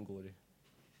Land of Hope and Glory.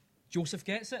 Joseph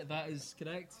gets it. That is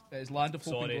correct. It is Land of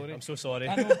Hope and Sorry, Glory. I'm so sorry.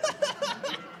 I know.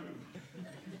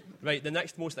 Right, the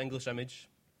next most English image.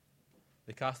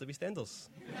 The cast of EastEnders.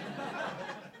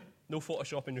 No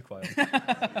photoshopping required.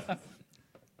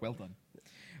 Well done.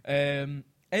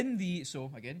 In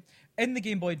the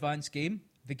Game Boy Advance game,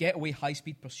 The Getaway High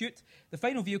Speed Pursuit, the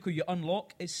final vehicle you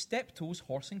unlock is Steptoe's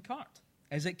horse and cart.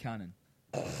 Is it canon?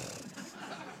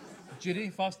 Judy,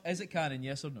 first, is it canon,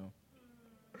 yes or no?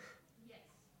 Yes.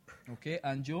 Okay,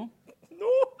 and Joe?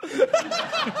 No.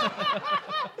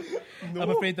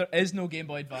 I'm afraid there is no Game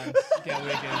Boy Advance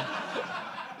Getaway game.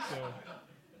 So,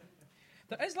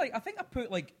 there is I think I put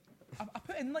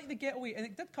in the Getaway, and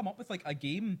it did come up with a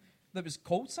game that was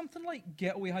called something like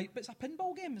Getaway High, but it's a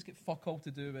pinball game. It's got fuck all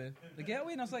to do with the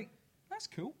Getaway, and I was like, that's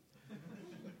cool.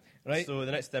 Right? So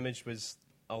the next image was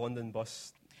a London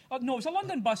bus. Oh, no, it was a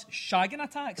London bus shagging a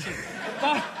taxi.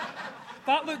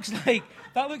 that looks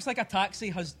like a taxi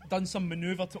has done some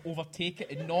manoeuvre to overtake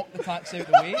it and knock the taxi out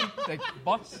of the way. The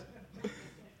bus.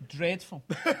 Dreadful.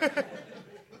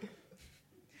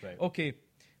 Right. Okay.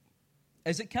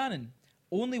 Is it canon?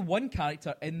 Only one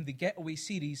character in the Getaway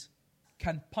series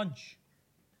can punch.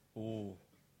 Oh.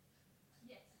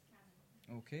 Yes,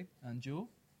 canon. Okay. And Joe?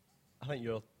 I think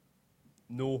you're...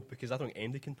 No, because I don't think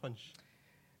Andy can punch.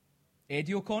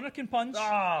 Eddie O'Connor can punch.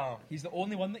 Ah! He's the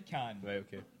only one that can. Right,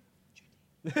 okay.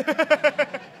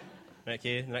 Right,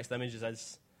 okay, the next image is a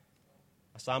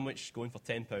sandwich going for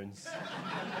 £10.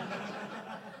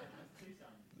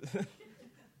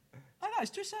 Ah, that is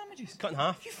 2 sandwiches. Cut in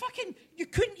half. You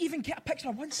couldn't even get a picture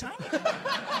of one sandwich.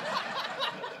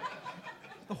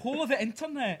 The whole of the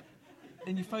internet.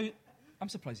 And you found... I'm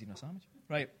surprised even a sandwich.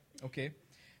 Right, okay.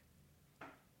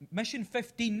 Mission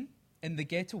 15 in The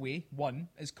Getaway 1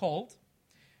 is called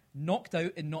Knocked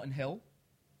Out in Notting Hill,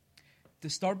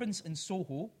 Disturbance in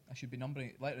Soho. I should be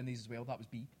numbering lettering these as well. That was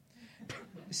B.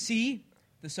 C,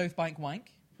 the South Bank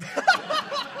Wank.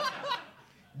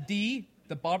 D,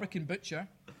 the Barbican Butcher.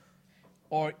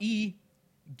 Or E,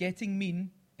 Getting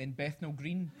Mean in Bethnal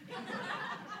Green,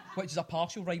 which is a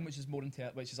partial rhyme, which is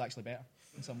which is actually better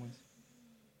in some ways.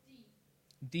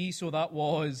 D. So that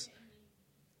was.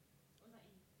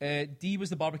 D was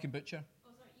the Barbican Butcher. Oh,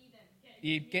 sorry,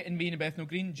 E then. Getting Mean in Bethnal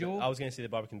Green. Joe, I was going to say the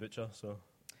Barbican Butcher, so...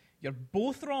 you're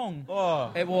both wrong.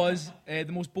 Oh! It was the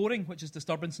most boring, which is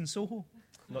Disturbance in Soho.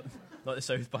 Not the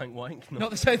South Bank wank, no.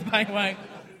 Not the South Bank Wank.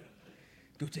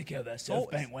 Go take care of that South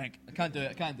Oh, Bank Wank. I can't do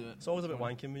it. It's always about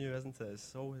wanking with you, isn't it?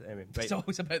 It's always... Anyway, right. It's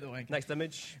always about the wank. Next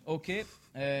image. Okay.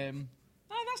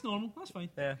 That's normal. That's fine.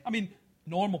 Yeah. I mean,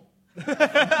 normal. But,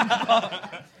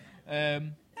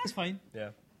 that's fine.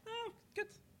 Yeah. Oh, good.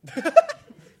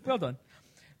 Well done.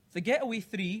 The Getaway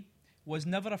 3 was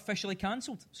never officially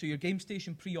cancelled, so your Game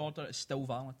Station pre-order is still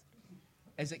valid.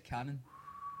 Is it canon?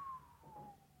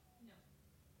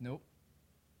 No.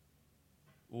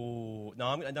 Oh,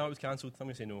 no, now it was cancelled. I'm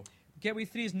going to say no. Getaway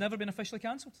 3 has never been officially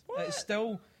cancelled. It's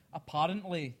still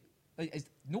apparently...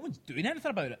 no one's doing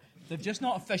anything about it. They've just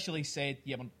not officially said,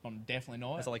 yeah, we're definitely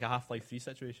not. Is it like a Half-Life 3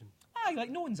 situation? Aye,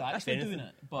 no one's actually doing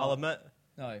it. But I'll admit,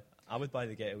 Aye. I would buy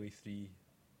the Getaway 3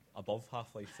 above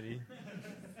Half-Life 3.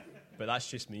 But that's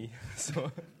just me.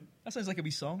 So That sounds like a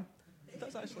wee song. it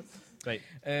does actually. Right.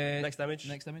 Next image.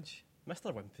 Next image.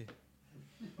 Mr. Wimpy.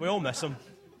 We all miss him.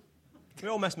 We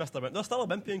all miss Mr. Wimpy. There's still a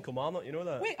Wimpy in Kilmarnock, you know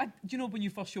that? Wait, do you know when you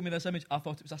first showed me this image, I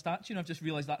thought it was a statue, and I've just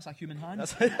realised that's a human hand.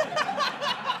 That's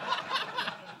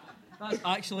That's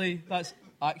actually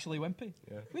Wimpy.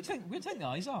 Yeah. What do you think the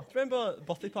eyes are? Do you remember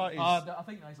birthday parties? I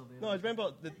think the eyes are there. No, I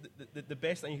remember the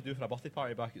best thing you could do for a birthday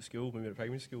party back at school when we were at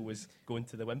primary school was going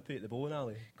to the Wimpy at the bowling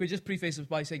alley. Could we just preface this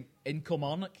by saying in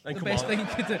Kilmarnock? In The best thing you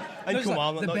could do. In No, it's like,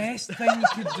 Kilmarnock, the not- best thing you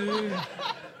could do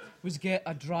was get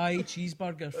a dry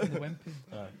cheeseburger from the Wimpy.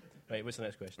 Right, what's the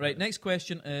next question? Right, next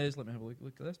question is, let me have a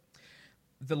look at this.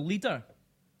 The leader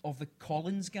of the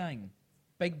Collins gang,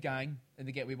 big gang in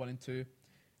the Getaway 1 and 2,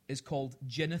 is called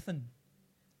Jonathan.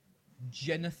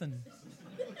 Jonathan.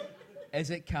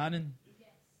 Is it canon?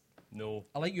 No.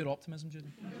 I like your optimism,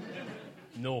 Judy.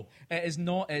 No. It is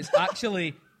not. It's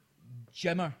actually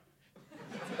Jimmer.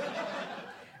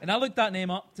 And I looked that name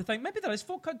up to think maybe there is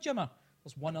folk called Jimmer.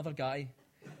 There's one other guy.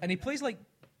 And he plays like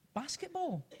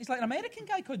basketball. He's like an American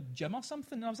guy called Jim or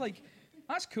something. And I was like,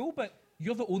 that's cool, but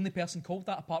you're the only person called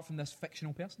that apart from this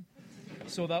fictional person.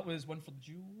 So that was one for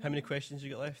Jewel. How many questions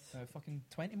you got left? Fucking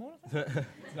 20 more, I think.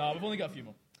 No, we've only got a few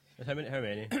more. How many?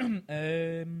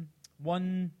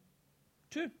 1,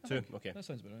 2. I 2, think. okay. That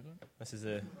sounds about right, doesn't it? This is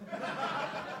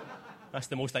that's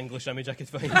the most English image I could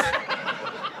find.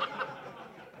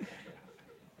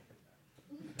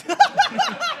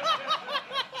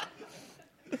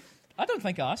 I don't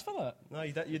think I asked for that. No,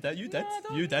 you did. You did. No, I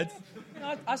don't You did.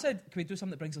 No, I said, can we do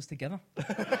something that brings us together?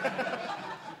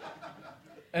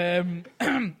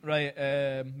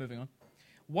 Right, moving on.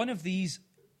 One of these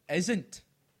isn't,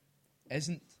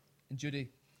 and Judy,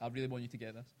 I really want you to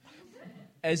get this,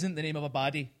 isn't the name of a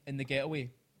baddie in The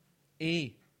Getaway.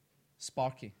 A,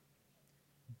 Sparky.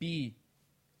 B,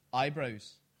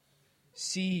 Eyebrows.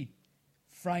 C,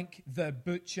 Frank the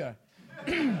Butcher.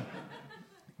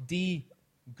 D,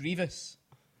 Grievous.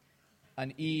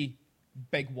 And E,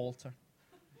 Big Walter.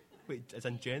 Wait, as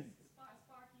in gent?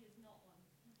 Sparky is not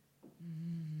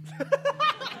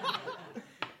one.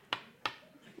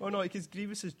 Oh no, because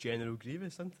Grievous is General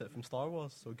Grievous, isn't it, from Star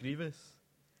Wars? So Grievous.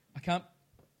 I can't.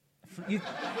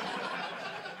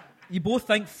 You both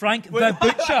think Frank the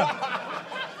Butcher.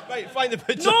 Right, find the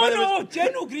picture. No,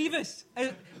 General Grievous.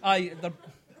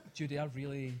 Judy, I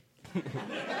really.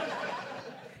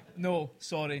 No,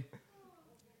 sorry.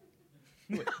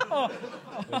 Now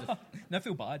I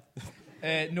feel bad.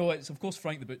 No, it's of course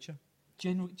Frank the Butcher.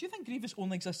 General, do you think Grievous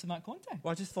only exists in that context?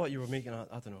 Well, I just thought you were making I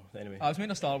don't know. Anyway. I was making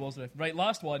a Star Wars riff. Right,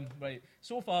 last one. Right,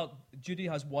 so far Judy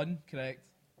has 1 correct,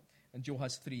 and Joe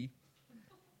has 3.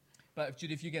 But if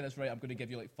Judy, if you get this right, I'm going to give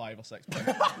you like 5 or 6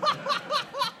 points.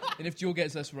 And if Joe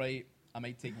gets this right, I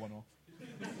might take 1 off.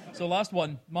 So last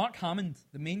one, Mark Hammond,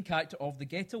 the main character of The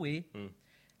Getaway,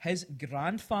 his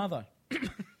grandfather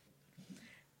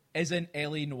is in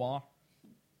L.A. Noire.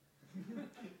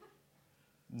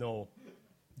 No.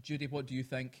 Judy, what do you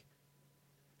think?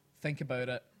 Think about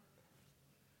it.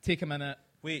 Take a minute.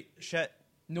 Wait, shit.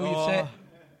 No, you've said...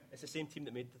 It's the same team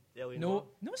that made the Alien. No,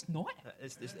 it's not.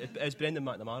 It's Brendan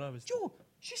McNamara. Joe,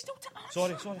 she's still to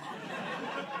answer. Sorry.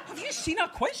 Have you seen a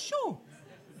quiz show?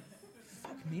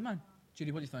 Fuck me, man.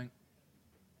 Judy, what do you think?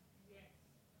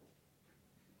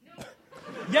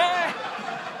 Yeah!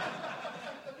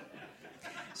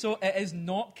 So it is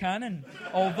not canon,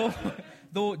 although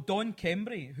though Don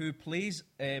Kembry, who plays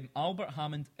Albert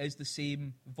Hammond, is the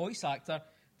same voice actor,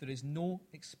 there is no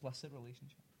explicit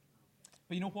relationship.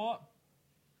 But you know what?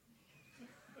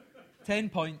 10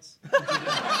 points.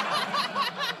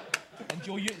 And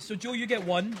Joe, you get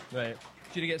 1. Right.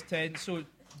 Judy gets 10. So,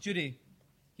 Judy,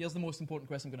 here's the most important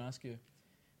question I'm going to ask you.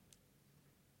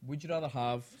 Would you rather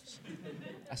have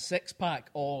a 6-pack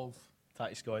of...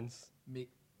 Tatty scones.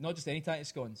 Not just any tatty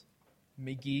scones.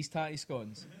 McGee's tatty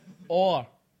scones. Or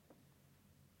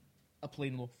a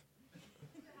plain loaf?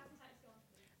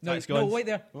 No, Tatty scones. no, wait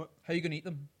there. What? How are you going to eat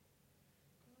them?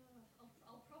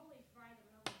 I'll probably fry them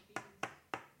and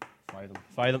I'll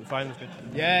beans. Fry them's good.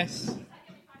 Yes. Does that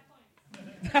give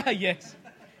me 5 points? Yes.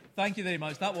 Thank you very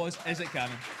much. That was Is It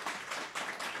Canon?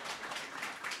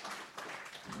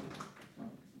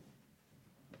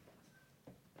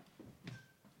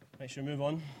 Right, should we move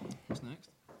on? What's next?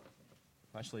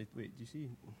 Actually, wait, do you see?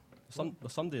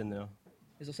 There's somebody in there.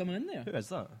 Is there someone in there? Who is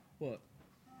that? What?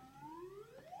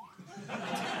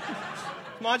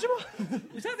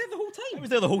 Majima? Was that there the whole He time? was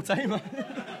there the whole time.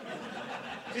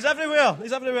 He's everywhere.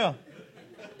 He's everywhere.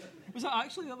 Was that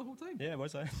actually there the whole time? Yeah,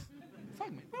 was I?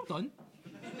 Fuck me. Well done.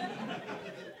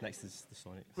 Next is the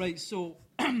Sonic. Right, so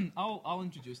I'll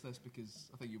introduce this because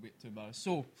I think you'll be too embarrassed.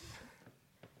 So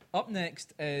up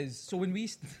next is when we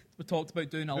talked about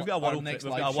doing We've got a our world, next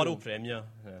we've live got a show. world premiere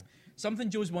Something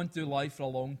Joe's wanted to do live for a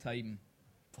long time.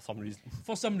 for some reason.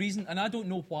 For some reason, and I don't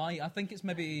know why. I think it's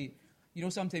maybe,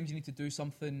 sometimes you need to do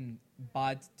something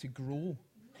bad to grow,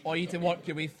 or you need to work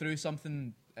your way through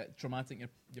something traumatic in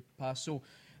your past. So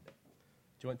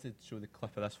Do you want to show the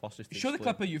clip of this first? Just to show the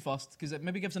explain? clip of you first, because it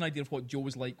maybe gives an idea of what Joe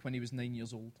was like when he was 9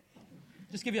 years old.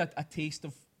 Just give you a taste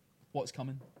of what's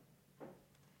coming.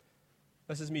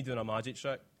 This is me doing a magic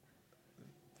trick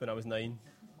when I was 9.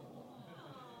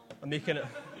 I'm making it.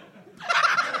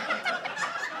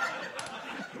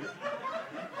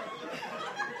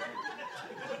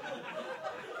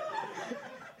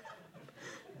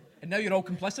 And now you're all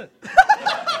complicit.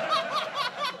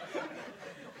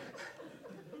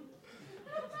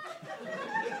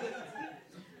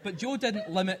 But Joe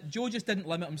just didn't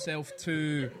limit himself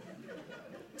to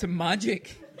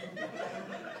magic.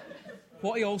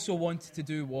 What he also wanted to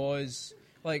do was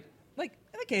like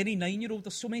any 9-year-old,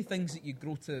 there's so many things that you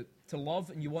grow to love,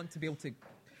 and you want to be able to,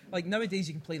 like, nowadays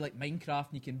you can play like Minecraft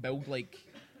and you can build like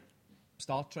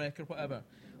Star Trek or whatever.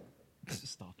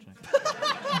 Star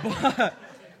Trek.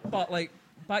 But like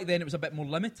back then it was a bit more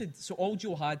limited, so all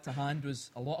Joe had to hand was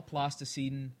a lot of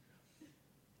plasticine,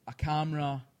 a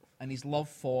camera, and his love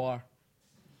for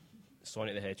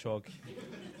Sonic the Hedgehog.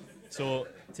 So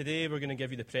today we're going to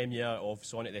give you the premiere of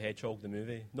Sonic the Hedgehog the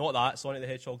movie. Not that Sonic the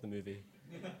Hedgehog the movie,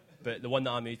 but the one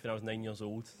that I made when I was 9 years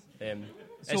old.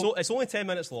 It's only 10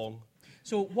 minutes long.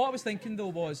 So what I was thinking though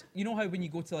was, you know how when you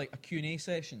go to like a Q&A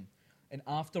session and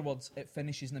afterwards it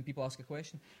finishes and then people ask a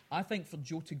question? I think for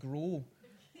Joe to grow,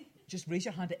 just raise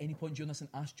your hand at any point during this and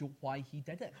ask Joe why he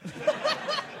did it.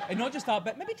 And not just that,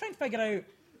 but maybe try and figure out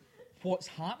what's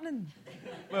happening.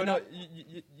 Well, no,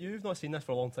 you've not seen this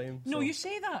for a long time. No, so- you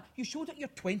say that. You showed it at your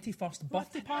 21st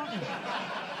birthday party.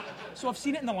 So I've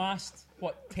seen it in the last,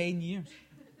 10 years?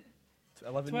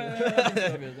 11 Well,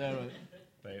 years. yeah, right.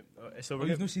 Right. So Oh, we're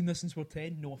you've gonna, not seen this since we're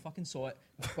 10? No, I fucking saw it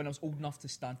when I was old enough to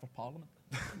stand for Parliament.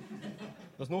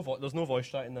 there's no voice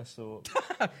chat in this, so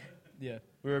Yeah.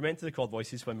 we were meant to record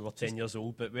voices when we were 10 years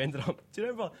old, but we ended up. Do you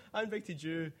remember? I invited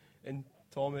you and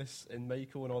Thomas and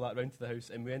Michael and all that round to the house,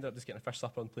 and we ended up just getting a fish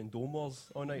supper and playing Dome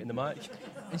Wars all night in the Mac.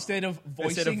 Instead of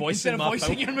Instead of voicing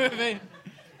voicing my your movie.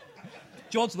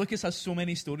 George Lucas has so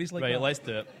many stories like Right, that. let's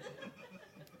do it.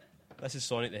 This is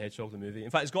Sonic the Hedgehog the movie. In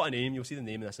fact, it's got a name. You'll see the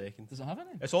name in a second. Does it have a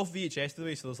name? It's off VHS, by the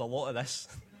way, so there's a lot of this.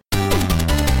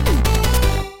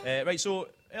 Right, so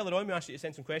earlier on we asked you to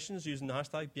send some questions using the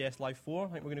hashtag BSLive4.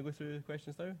 I think we're going to go through the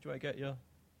questions now. Do you want to get your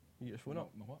phone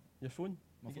up? My what? Your phone?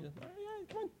 My You phone? get your- yeah,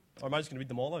 come on. Or am I just going to read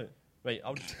them all out? Right,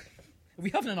 I'll just... Are we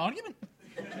having an argument?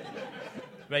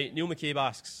 Right, Neil McCabe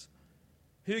asks,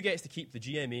 who gets to keep the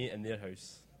GMA in their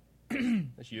house?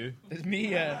 That's you. It's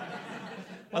me. Well,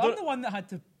 I'm don't- the one that had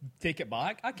to take it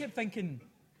back. I kept thinking,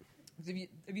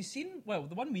 have you seen? Well,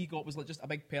 the one we got was like just a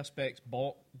big Perspex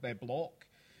block.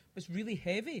 It's really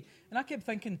heavy, and I kept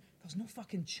thinking, there's no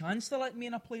fucking chance they're letting me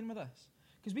in a plane with this,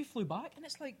 because we flew back, and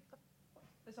it's like,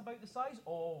 it's about the size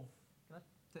of. Can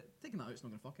I taking that out? It's not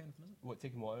going to fuck anything, is it? What,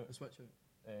 taking what out? The switch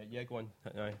out. Yeah, go on.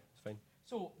 Aye, it's fine.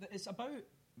 So it's about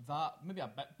that, maybe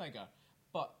a bit bigger,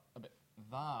 but a bit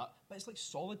that. But it's like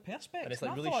solid Perspex. And it's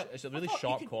like I really thought- it's a I really thought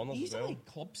sharp you could corners as easily well.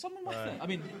 club someone with Aye. it. I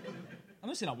mean, I'm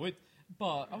not saying I would,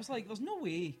 but I was like, there's no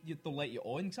way they'll let you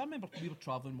on. Because I remember we were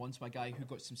travelling once with a guy who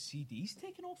got some CDs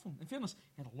taken off him. In fairness,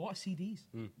 he had a lot of CDs,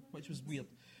 which was weird.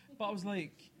 But I was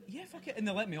like, yeah, fuck it, and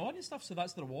they let me on and stuff. So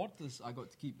that's the reward. Is I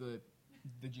got to keep the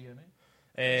GMA.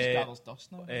 Just gathers dust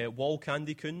now. Wall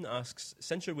Candy Coon asks,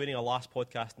 since you're wearing a last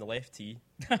podcast in the left tee,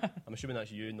 I'm assuming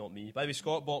that's you, not me. By the way,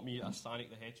 Scott bought me a Sonic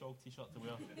the Hedgehog t-shirt to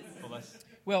wear for this.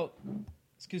 Well,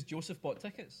 it's because Joseph bought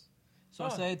tickets. So I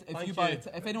said, thank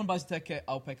if anyone buys a ticket,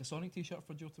 I'll pick a Sonic T-shirt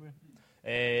for Joe to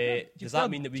wear. Does that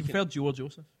mean that we do you can... prefer Joe or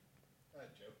Joseph?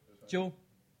 Joe.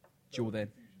 Joe then.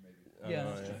 Yeah,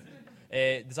 that's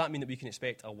true. Does that mean that we can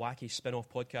expect a wacky spin-off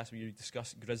podcast where you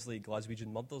discuss grisly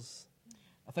Glaswegian murders?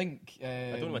 I think.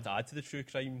 I don't know what to add to the true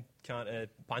crime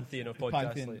pantheon of podcasts.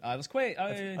 Pantheon. Like, There's quite.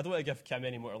 I don't want to give Kim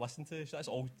any more to listen to. That's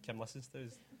all Kim listens to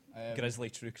is grisly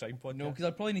true crime podcasts. No, because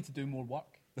I probably need to do more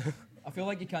work. I feel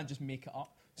like you can't just make it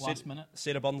up last minute.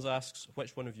 Sarah Burns asks,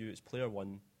 which one of you is player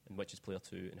one and which is player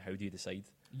two, and how do you decide?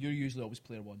 You're usually always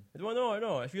player one. I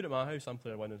know. If you're at my house, I'm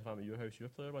player one, and if I'm at your house, you're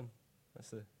player one. That's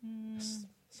the...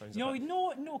 Sounds a bit...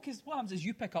 No, because what happens is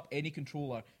you pick up any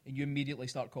controller and you immediately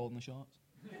start calling the shots.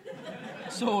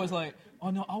 So it's like,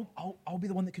 oh no, I'll be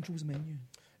the one that controls the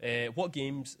menu. What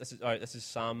games? This is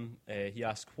Sam. He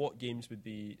asked, what games would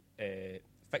be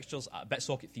fixtures at a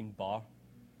Bitsocket themed bar.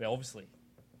 Well,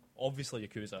 obviously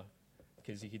Yakuza,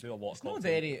 because you could do a lot. It's of not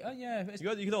cocktails. very. Yeah. It's, You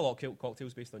could do a lot of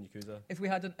cocktails based on Yakuza. if we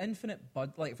had an infinite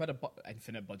like if we had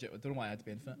infinite budget, I don't know why it had to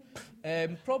be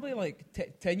infinite. Probably like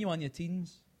Tenuanya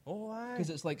Teens, Oh, aye. because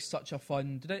it's like such a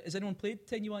fun. Has anyone played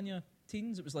Tenuanya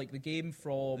Teens? It was like the game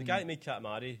from The guy that made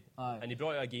Katamari, Aye. and he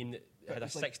brought out a game that had a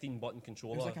It's like- 16-button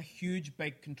controller. It was like a huge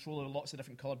big controller, lots of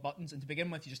different coloured buttons, and to begin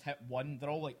with, you just hit one. They're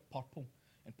all like purple,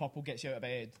 and purple gets you out of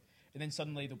bed. And then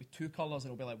suddenly there'll be two colours,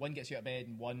 and it'll be like one gets you out of bed,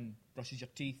 and one brushes your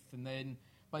teeth. And then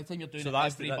by the time you're doing So it,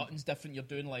 that's every that- button's different. You're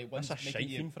doing like one's That's a making shite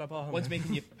you, theme for a bar. one's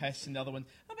making you piss, and the other one.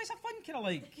 Oh, but it's a fun kind of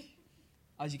like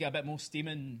as you get a bit more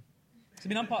steaming. I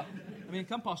mean,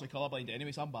 I'm partially colourblind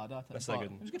anyway, so I'm bad at it. That's but a good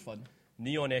one. It was good fun.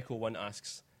 Neon Echo 1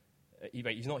 asks,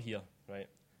 he's not here, right?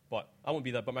 But I won't be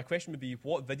there. But my question would be,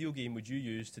 what video game would you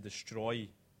use to destroy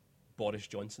Boris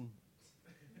Johnson?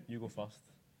 You go first.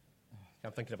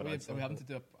 I'm thinking of an answer. Are we having to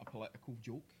do a political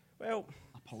joke? Well,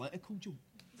 A political joke?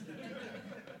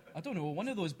 I don't know. One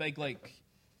of those big like.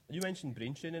 you mentioned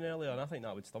brain training earlier, and I think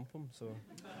that would stump him. So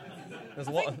there's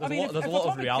a I lot, think- there's I mean, a lot, if there's a we're lot of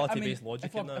talking- reality-based I mean, logic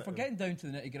if in we're, that. If we're getting down to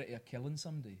the nitty-gritty of killing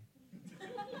somebody,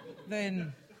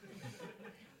 then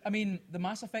I mean, the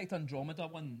Mass Effect Andromeda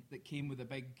one that came with a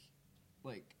big,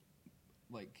 like,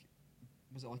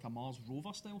 was it like a Mars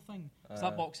rover style thing? 'Cause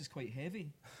that box is quite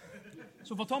heavy.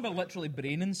 So if we're talking about literally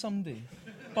braining somebody,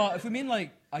 but if we mean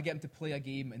like I get him to play a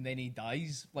game and then he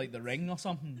dies, like The Ring or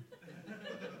something,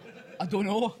 I don't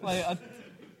know. Like,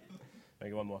 Right,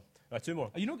 go one more. Two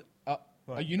more. are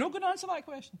you not going to answer that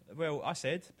question? Well, I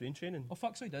said brain training. Oh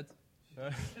fuck, so he did.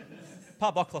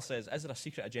 Pat Buckler says, "Is there a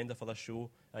secret agenda for this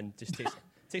show?" And just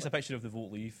takes a picture of the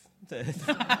vote leave.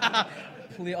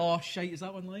 Play. Oh shite, is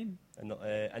that one line? And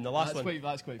the last one.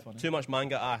 That's quite funny. Too Much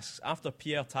Manga asks, after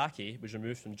Pierre Taki was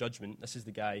removed from Judgment, this is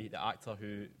the guy, the actor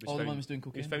who was Oh, the found, one who was doing he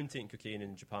was cocaine? found taking cocaine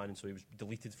in Japan, and so he was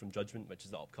deleted from Judgment, which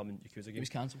is the upcoming Yakuza He game. was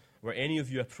cancelled. Were any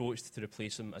of you approached to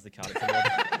replace him as the character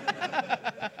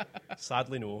model?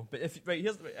 Sadly, no. But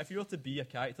if you were to be a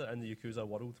character in the Yakuza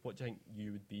world, what do you think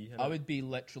you would be? I would be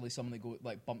literally someone that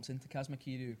like bumps into Kazuma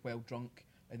Kiryu while drunk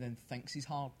and then thinks he's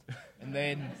hard, and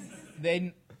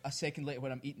then a second later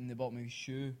when I'm eating the bottom of his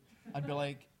shoe, I'd be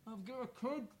like, I've got a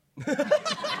kid.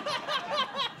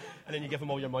 And then you give him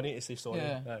all your money to say sorry.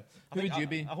 Yeah. I Who think would you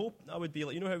be? I hope I would be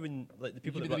like, you know how when like the You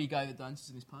people could be that the wee guy that dances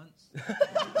in his pants.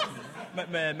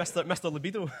 Mr.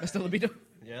 Libido. Mr. Libido.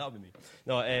 Yeah, that'll be me.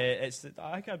 No,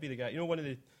 I can't be the guy. You know, one of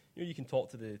the, you can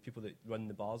talk to the people that run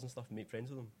the bars and stuff and make friends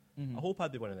with them. I hope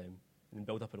I'd be one of them and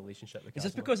build up a relationship with. Is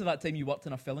this Kazuma. because of that time you worked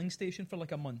in a filling station for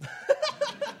like a month?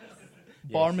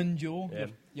 Barman Joe, Yeah.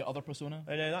 your other persona.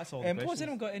 And that's all. the Has questions.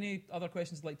 anyone got any other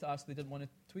questions they'd like to ask they didn't want to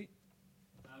tweet?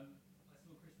 I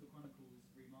saw Crystal Chronicles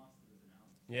Remastered was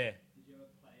announced. Yeah, Did you ever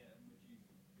play it, and would you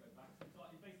go back to it?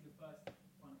 It's basically the first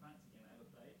Final Fantasy game I ever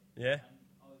played. yeah.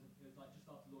 And it was like just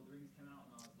after Lord of the Rings came out,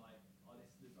 and I was like, oh,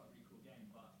 this looks like a really cool game.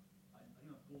 But I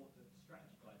think I bought the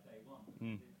strategy guide day one. It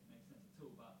didn't make sense at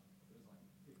all, but it was like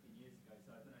 15 years ago,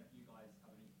 so I don't know if you guys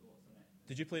have any thoughts on it.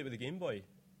 Did you play it with the Game Boy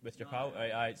with your pal?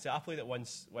 Right, see, I played it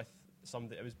once with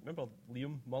somebody. It was, remember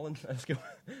Liam Mullen at school.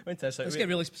 Went to his house. Let's get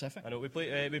really specific. I know we played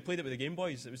it with the Game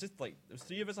Boys. It was just like there was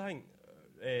three of us, I think.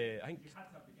 I think You had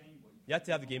to have the Game Boy. you had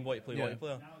to have the Game Boy to play Yeah.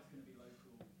 multiplayer. Now it's going to be local.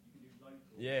 You can do local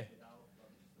Yeah. without.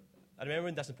 Like, I remember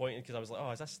being disappointed because I was like,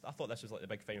 oh, is this? I thought this was like the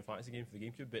big Final Fantasy game for the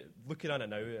GameCube, but looking at it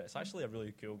now, it's actually a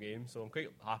really cool game. So I'm quite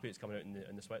happy it's coming out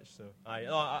in the Switch. So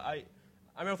I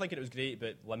remember thinking it was great,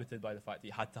 but limited by the fact that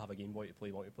you had to have a Game Boy to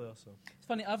play multiplayer. So It's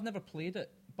funny, I've never played it,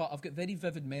 but I've got very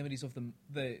vivid memories of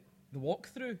the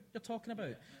walkthrough you're talking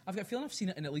about. I've got a feeling I've seen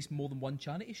it in at least more than one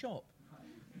charity shop.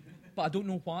 But I don't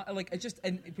know why. Like, it just,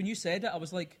 and when you said it, I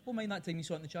was like, oh, mind that time you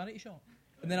saw it in the charity shop.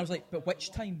 And then I was like, but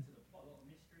which time? quite a lot of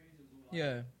mysteries. It was all like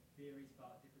Yeah. theories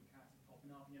about different characters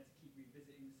popping up, and you had to keep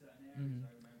revisiting certain areas. I remember.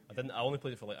 I didn't. I only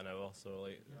played it for like an hour. So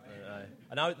like,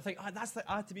 and I would think I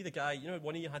had to be the guy. You know,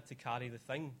 one of you had to carry the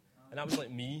thing. And that was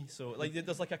like me. So like,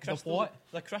 there's like a crystal, what?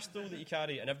 the crystal that you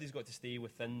carry, and everybody's got to stay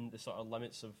within the sort of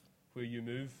limits of where you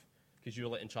move, because you're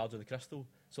like in charge of the crystal.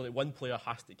 So like one player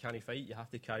has to can't fight. You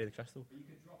have to carry the crystal. But you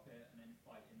could drop it and then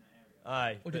fight in that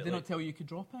area. Aye. Or but, did they like, not tell you you could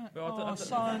drop it? Well, I don't- I oh, don't-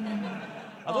 son.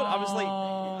 I was like,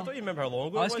 I don't even remember how long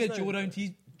ago. Let's it was get now. Joe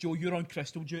around. Joe, you're on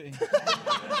crystal duty.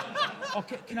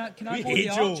 Okay, can I We go hate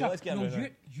the Joe. archer? Let's get no, him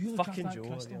around. you look Fucking after that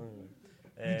Joe. crystal.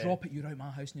 Yeah. You drop it, you're out my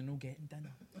house and you're not getting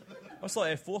dinner. I was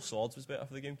like, Four Swords was better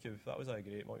for the GameCube. That was a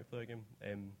great multiplayer game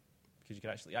because you could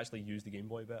actually use the Game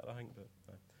Boy better, I think.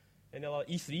 But any other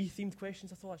E3 themed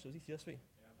questions? I thought actually it was E3 this week.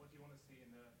 What do you want to see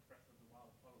in the Breath of the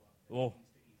Wild follow-up? Oh.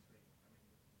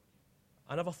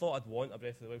 I never thought I'd want a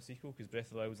Breath of the Wild sequel because Breath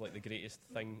of the Wild was like the greatest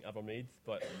thing ever made,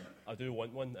 but I do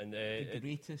want one. And The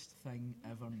greatest thing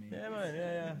ever made. yeah, man,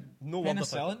 yeah. No wonder.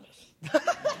 Penicillin.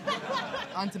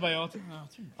 Antibiotic.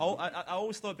 I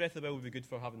always thought Breath of the Wild would be good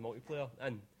for having multiplayer,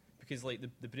 and because like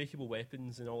the breakable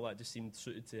weapons and all that just seemed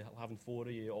suited to having 4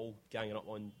 of you all ganging up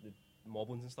on the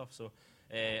moblins and stuff. So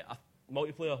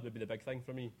multiplayer would be the big thing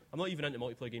for me. I'm not even into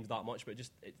multiplayer games that much, but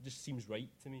it just seems right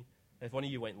to me. If one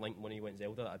of you went Link, one of you went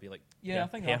Zelda, that'd be like Yeah, I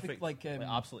think that'd be perfect, like,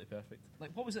 absolutely perfect.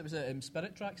 Like, what was it? Was it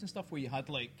Spirit Tracks and stuff where you had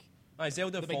like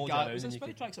Zelda the big falls guy? around Was it and you Spirit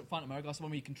could, Tracks or Phantom Hourglass, the one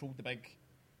where you controlled the big?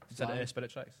 Spirit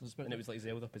Tracks, Was it Spirit and it was like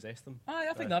Zelda possessed them. I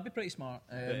think Right. that'd be pretty smart.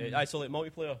 So like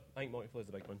multiplayer, I think multiplayer is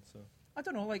the big one. So I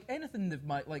don't know, like anything that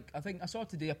might, like, I think I saw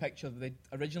today a picture that they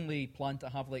originally planned to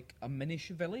have like a minish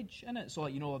village in it, so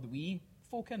like, you know, the wee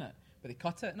folk in it, but they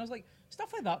cut it, and I was like,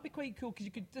 stuff like that'd be quite cool because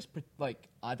you could just like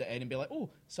add it in and be like, oh,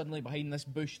 suddenly behind this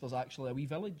bush there's actually a wee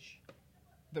village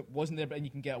that wasn't there, but and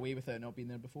you can get away with it not being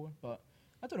there before. But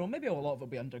I don't know, maybe a lot of it'll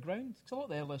be underground because a lot of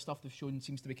the earlier stuff they've shown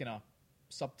seems to be kind of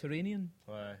subterranean.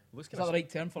 looks Is that the right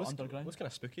term for underground? Looks kind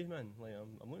of spooky, man. Like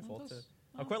I'm looking It forward to does. it.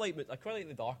 I quite like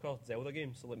the darker Zelda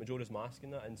games, so like Majora's Mask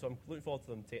and that, and so I'm looking forward to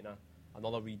them taking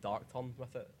another wee dark turn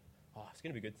with it. Oh, it's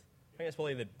going to be good. I think it's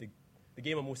probably the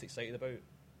game I'm most excited about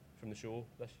from the show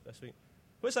this week.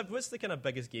 What's the kind of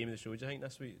biggest game of the show, do you think,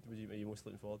 this week? Are you most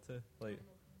looking forward to? Like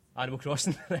Animal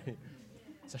Crossing?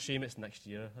 It's a shame it's next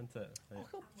year, isn't it? Like,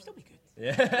 It'll still be good.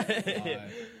 yeah.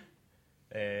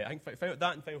 I think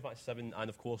that and Final Fantasy 7 and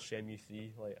of course Shenmue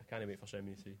 3. Like I can't wait for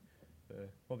Shenmue 3.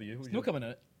 What about you? It's not coming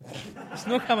out. It's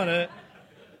not coming out.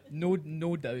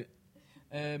 No doubt.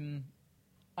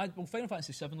 Well, Final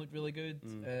Fantasy 7 looked really good.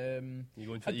 You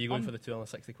going for the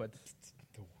 260 quid?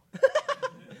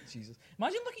 Jesus.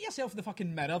 Imagine looking at yourself in the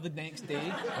fucking mirror the next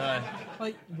day.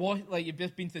 Like you've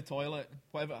just been to the toilet,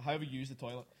 however you use the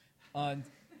toilet, and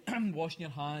washing your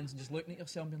hands and just looking at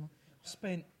yourself and being like, I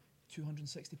spent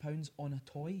 £260 on a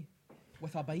toy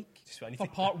with a bike for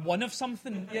part 1 of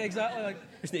something. Yeah, exactly. Like,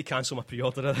 I just need to cancel my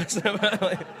pre-order of this. I bought them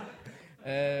Monster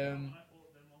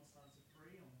Hunter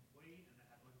 3 on Wii, and they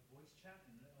had like a voice chat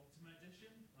in the Ultimate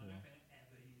Edition. I don't think I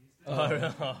ever used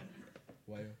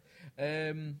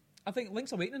it. wow. I think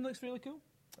Link's Awakening looks really cool.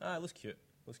 It looks cute.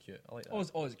 I like that.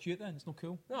 Is it cute then? It's not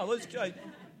cool. No, it looks cute.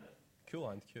 Cool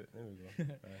and cute. There we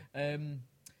go.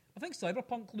 I think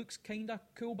Cyberpunk looks kind of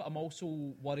cool, but I'm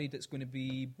also worried it's going to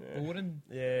be boring.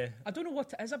 Yeah. I don't know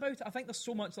what it is about it. I think there's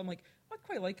so much. I'm like, I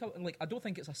quite like it. Like, I don't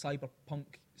think it's a cyberpunk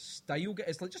style.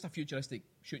 It's like just a futuristic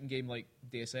shooting game like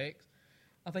Deus Ex.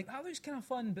 I think that looks kind of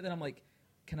fun, but then I'm like,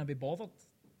 can I be bothered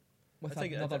with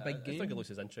another big game? I think it looks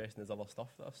as interesting as other stuff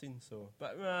that I've seen. So,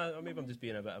 but maybe I'm just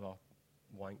being a bit of a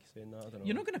wank saying that. I don't know.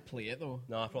 You're not going to play it though.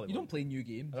 No, I probably You won't. don't play new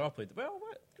games. I never played. Well,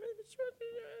 what?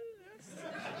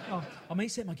 Oh, I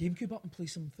might set my GameCube up and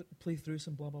play through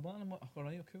some blah blah blah. And I'm like, all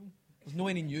right, cool. There's no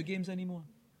any new games anymore.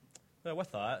 Well,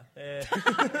 with that,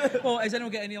 Well, has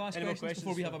anyone got any last Any more questions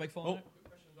before we have a big fallout?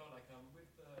 Question about with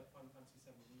the Final Fantasy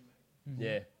VII remake,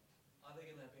 yeah. are they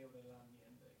gonna be able to land the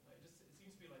ending? Like, it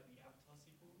seems to be like the Avatar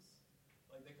sequels,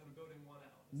 like they're kind of building one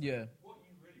out. It's Yeah. like, what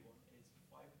you really want is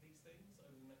 5 of these things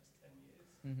over the next 10 years.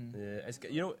 Yeah,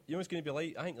 you know what it's going to be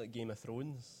like. I think like Game of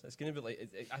Thrones. It's going to be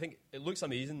like. I think it looks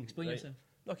amazing. Explain right? yourself.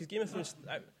 No, because Game of Thrones.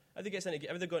 I think it's in.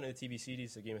 If they got into the TV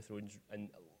series of Game of Thrones, and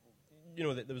you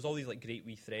know, there was all these like great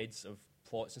wee threads of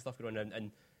plots and stuff going on,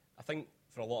 and I think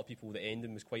for a lot of people the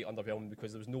ending was quite underwhelming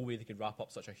because there was no way they could wrap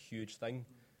up such a huge thing.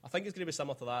 I think it's going to be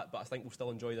similar to that, but I think we'll still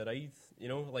enjoy the ride. You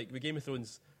know, like with Game of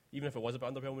Thrones, even if it was a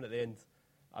bit underwhelming at the end,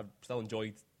 I still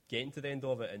enjoyed getting to the end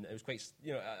of it, and it was quite.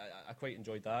 You know, I quite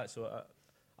enjoyed that. So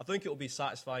I think it'll be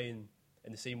satisfying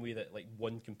in the same way that like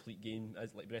one complete game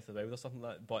is like Breath of the Wild or something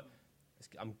like that. But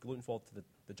I'm looking forward to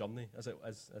the journey as it were.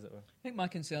 I think my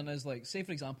concern is like, say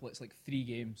for example, it's like 3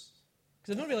 games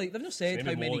because they've not said Maybe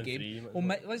how more many than games. 3,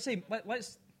 Well,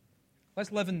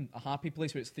 let's live in a happy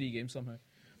place where it's 3 games somehow,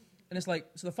 and it's like,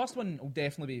 so the first one will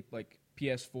definitely be like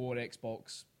PS4,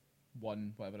 Xbox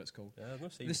One, whatever it's called. Yeah, no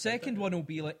The second one will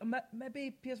be like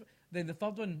maybe PS. Then the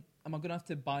third one, am I going to have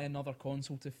to buy another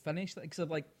console to finish that? Because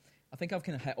like, I think I've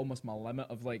kind of hit almost my limit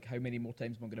of like how many more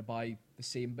times am I going to buy the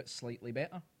same but slightly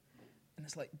better. And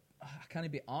it's like, I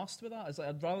can't be arsed with that. It's like,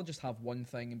 I'd rather just have one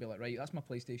thing and be like, right, that's my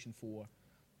PlayStation 4.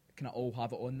 Can I all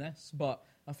have it on this? But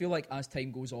I feel like as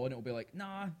time goes on, it'll be like,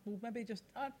 nah, well, maybe just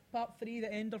part 3,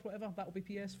 the end or whatever, that'll be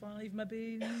PS5,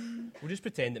 maybe. We'll just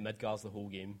pretend that Midgar's the whole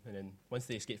game, and then once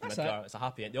they escape from That's Midgar, it. it's a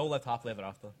happy end. They all lived happily ever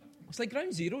after. It's like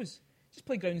Ground Zeroes. Just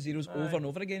play Ground Zeroes over and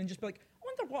over again and just be like, I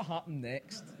wonder what happened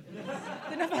next.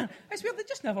 It's weird, they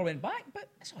just never went back, but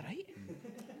it's alright.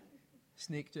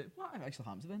 Snake, what actually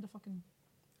happens at the end of fucking...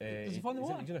 Does he fall in the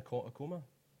water? He's in a coma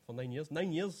for 9 years.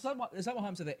 9 years. Is that what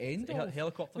happens at the end? It's a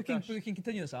helicopter we can crash.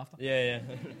 continue this after. Yeah.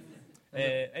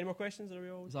 Any more questions? Are we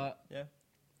all? Is that? Yeah.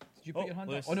 Did you put your hand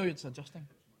Lewis. up? Oh no, it's adjusting.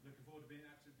 Looking forward to being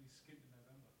absolutely skint in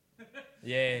November.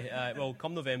 Yeah. Well,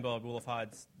 come November, we'll have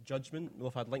had Judgment. We'll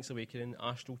have had Link's Awakening,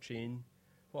 Astral Chain.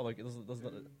 What like there's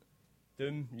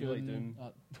Doom. You like Doom.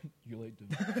 You like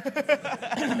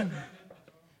Doom.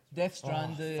 Death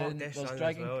Stranding. fuck Death There's Stranding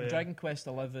Dragon, as well, yeah. Dragon Quest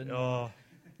 11. Oh.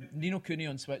 Nino Kuni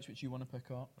on Switch, which you want to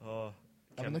pick up. Oh.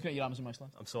 I've been looking at your Amazon wish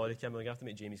list. I'm sorry, Kim. We're gonna have to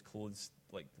make Jamie's clothes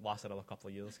like last another couple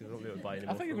of years because we won't be able to buy any I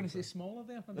more. thought you were going to for say him, smaller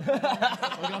there. We're going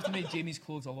to have to make Jamie's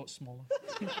clothes a lot smaller.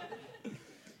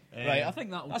 Right, I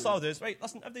think that'll That's do. all it is. Right,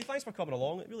 listen, everybody, thanks for coming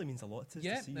along. It really means a lot to us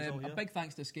Yeah, to see you all a here. big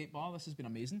thanks to Escape Bar. This has been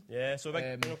amazing. Yeah, so a big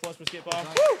round of applause for Skate Bar.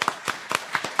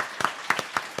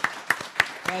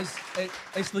 Guys,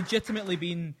 it's legitimately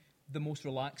been the most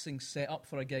relaxing setup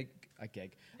for a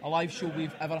live show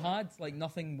we've ever had. Like,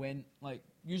 nothing went, like,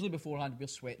 usually beforehand we're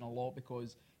sweating a lot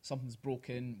because something's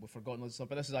broken, we've forgotten all this stuff,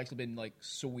 but this has actually been, like,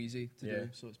 so easy to do,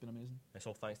 so it's been amazing. It's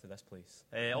all thanks to this place.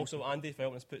 Also, Andy for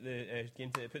helping us put the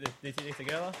put the day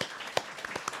together.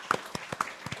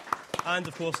 And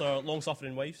of course, our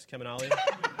long-suffering wives, Kim and Ali,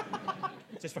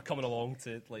 just for coming along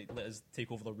to like let us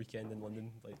take over the weekend in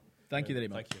London. Like, Thank you very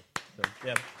much. Thank you. So,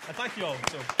 yeah, and thank you all.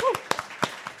 So,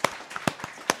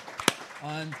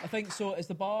 And I think, so is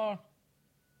the bar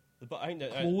I think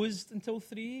that, closed until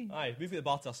 3? aye, we've got the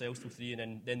bar to ourselves till 3,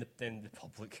 and then the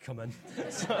public come in.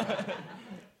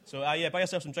 So yeah, buy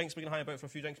yourself some drinks. We can hang about for a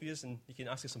few drinks with us, and you can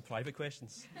ask us some private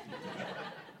questions.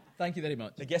 Thank you very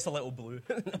much. It gets a little blue.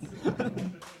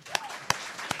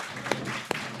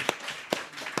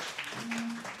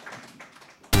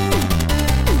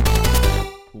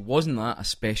 Wasn't that a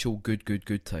special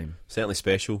good time? Certainly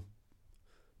special.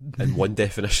 In one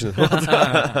definition of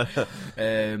the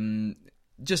word.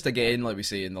 Just again, like we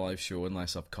say in the live show,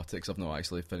 unless I've cut it, because I've not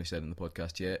actually finished it in the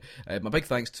podcast yet. My big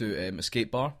thanks to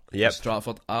Escape Bar in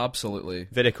Stratford. Absolutely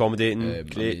Very accommodating,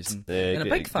 great, amazing. And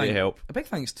great help. A big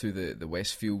thanks to the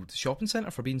Westfield Shopping Centre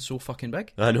for being so fucking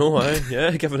big. I know, aye,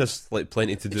 yeah, giving us like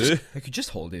plenty to do. I could just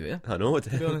holiday there. I know, To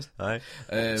be honest. aye.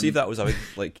 See if that was a big,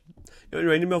 like, it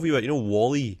reminded me of you,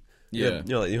 Wall-E. Yeah.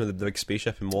 The big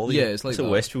spaceship in Wall-E. Yeah, it's like that's what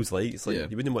that. Westfield's like. It's like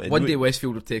you wouldn't want to One do day it.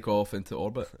 Westfield will take off into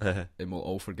orbit and we'll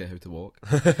all forget how to walk.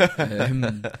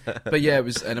 But yeah, it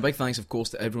was, and a big thanks, of course,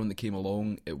 to everyone that came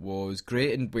along. It was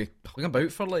great, and we hung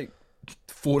about for like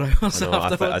 4 hours I know,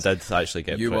 afterwards. I did actually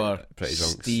get You were pretty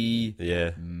drunk. Yeah,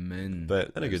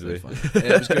 but in a good way.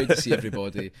 It was great to see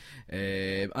everybody,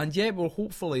 and yeah, we'll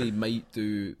hopefully might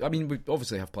do. I mean, we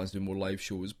obviously have plans to do more live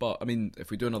shows, but I mean, if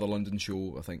we do another London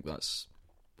show, I think that's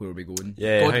where we're going.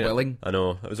 Yeah, God willing. I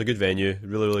know, it was a good venue,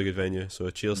 really good venue. So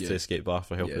cheers to Skate Bar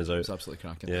for helping us out. It's absolutely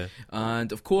cracking. Yeah.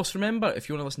 And of course, remember, if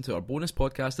you want to listen to our bonus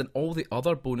podcast and all the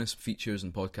other bonus features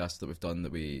and podcasts that we've done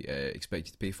that we expect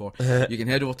you to pay for, you can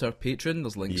head over to our Patreon.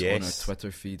 There's links on our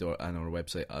Twitter feed and our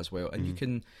website as well, and you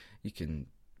can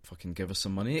fucking give us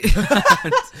some money.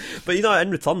 But in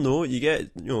return though, you get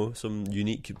some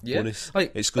unique bonus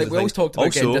exclusive like we always things. talked about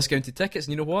Also, getting discounted tickets,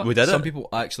 and you know what? We did Some it. people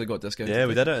actually got discounted. Yeah,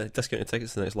 we did it. Discounted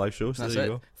tickets to the next live show. So That's there it.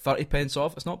 you go. 30 pence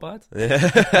off. It's not bad.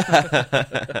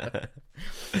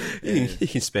 You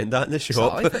can spend that in the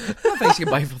shop. I think you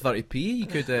can buy for 30p. You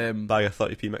could Bag of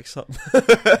 30p mix up.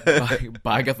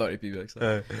 bag of 30p mix up.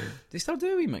 Do they still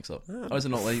do a wee mix up? Or is it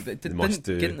not like that? must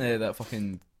do. Didn't that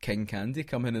fucking King Candy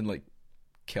come in and like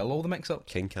kill all the mix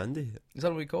ups? King Candy. Is that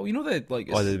what we call? You know the like.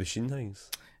 The machine things.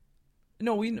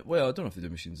 No, well, I don't know if they do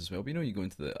machines as well, but you go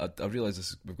into the. I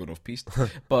realise we're going off piste,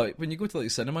 but when you go to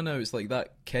like cinema now, it's like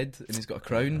that kid and he's got a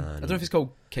crown. I don't know if it's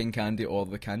called King Candy or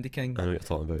the Candy King. I know what you're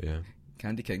talking about. Yeah.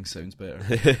 Candy King sounds better.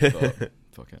 But,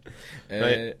 fuck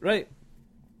it. Right.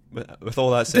 With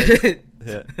all that said,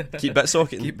 keep bit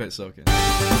socking. Keep bit socking.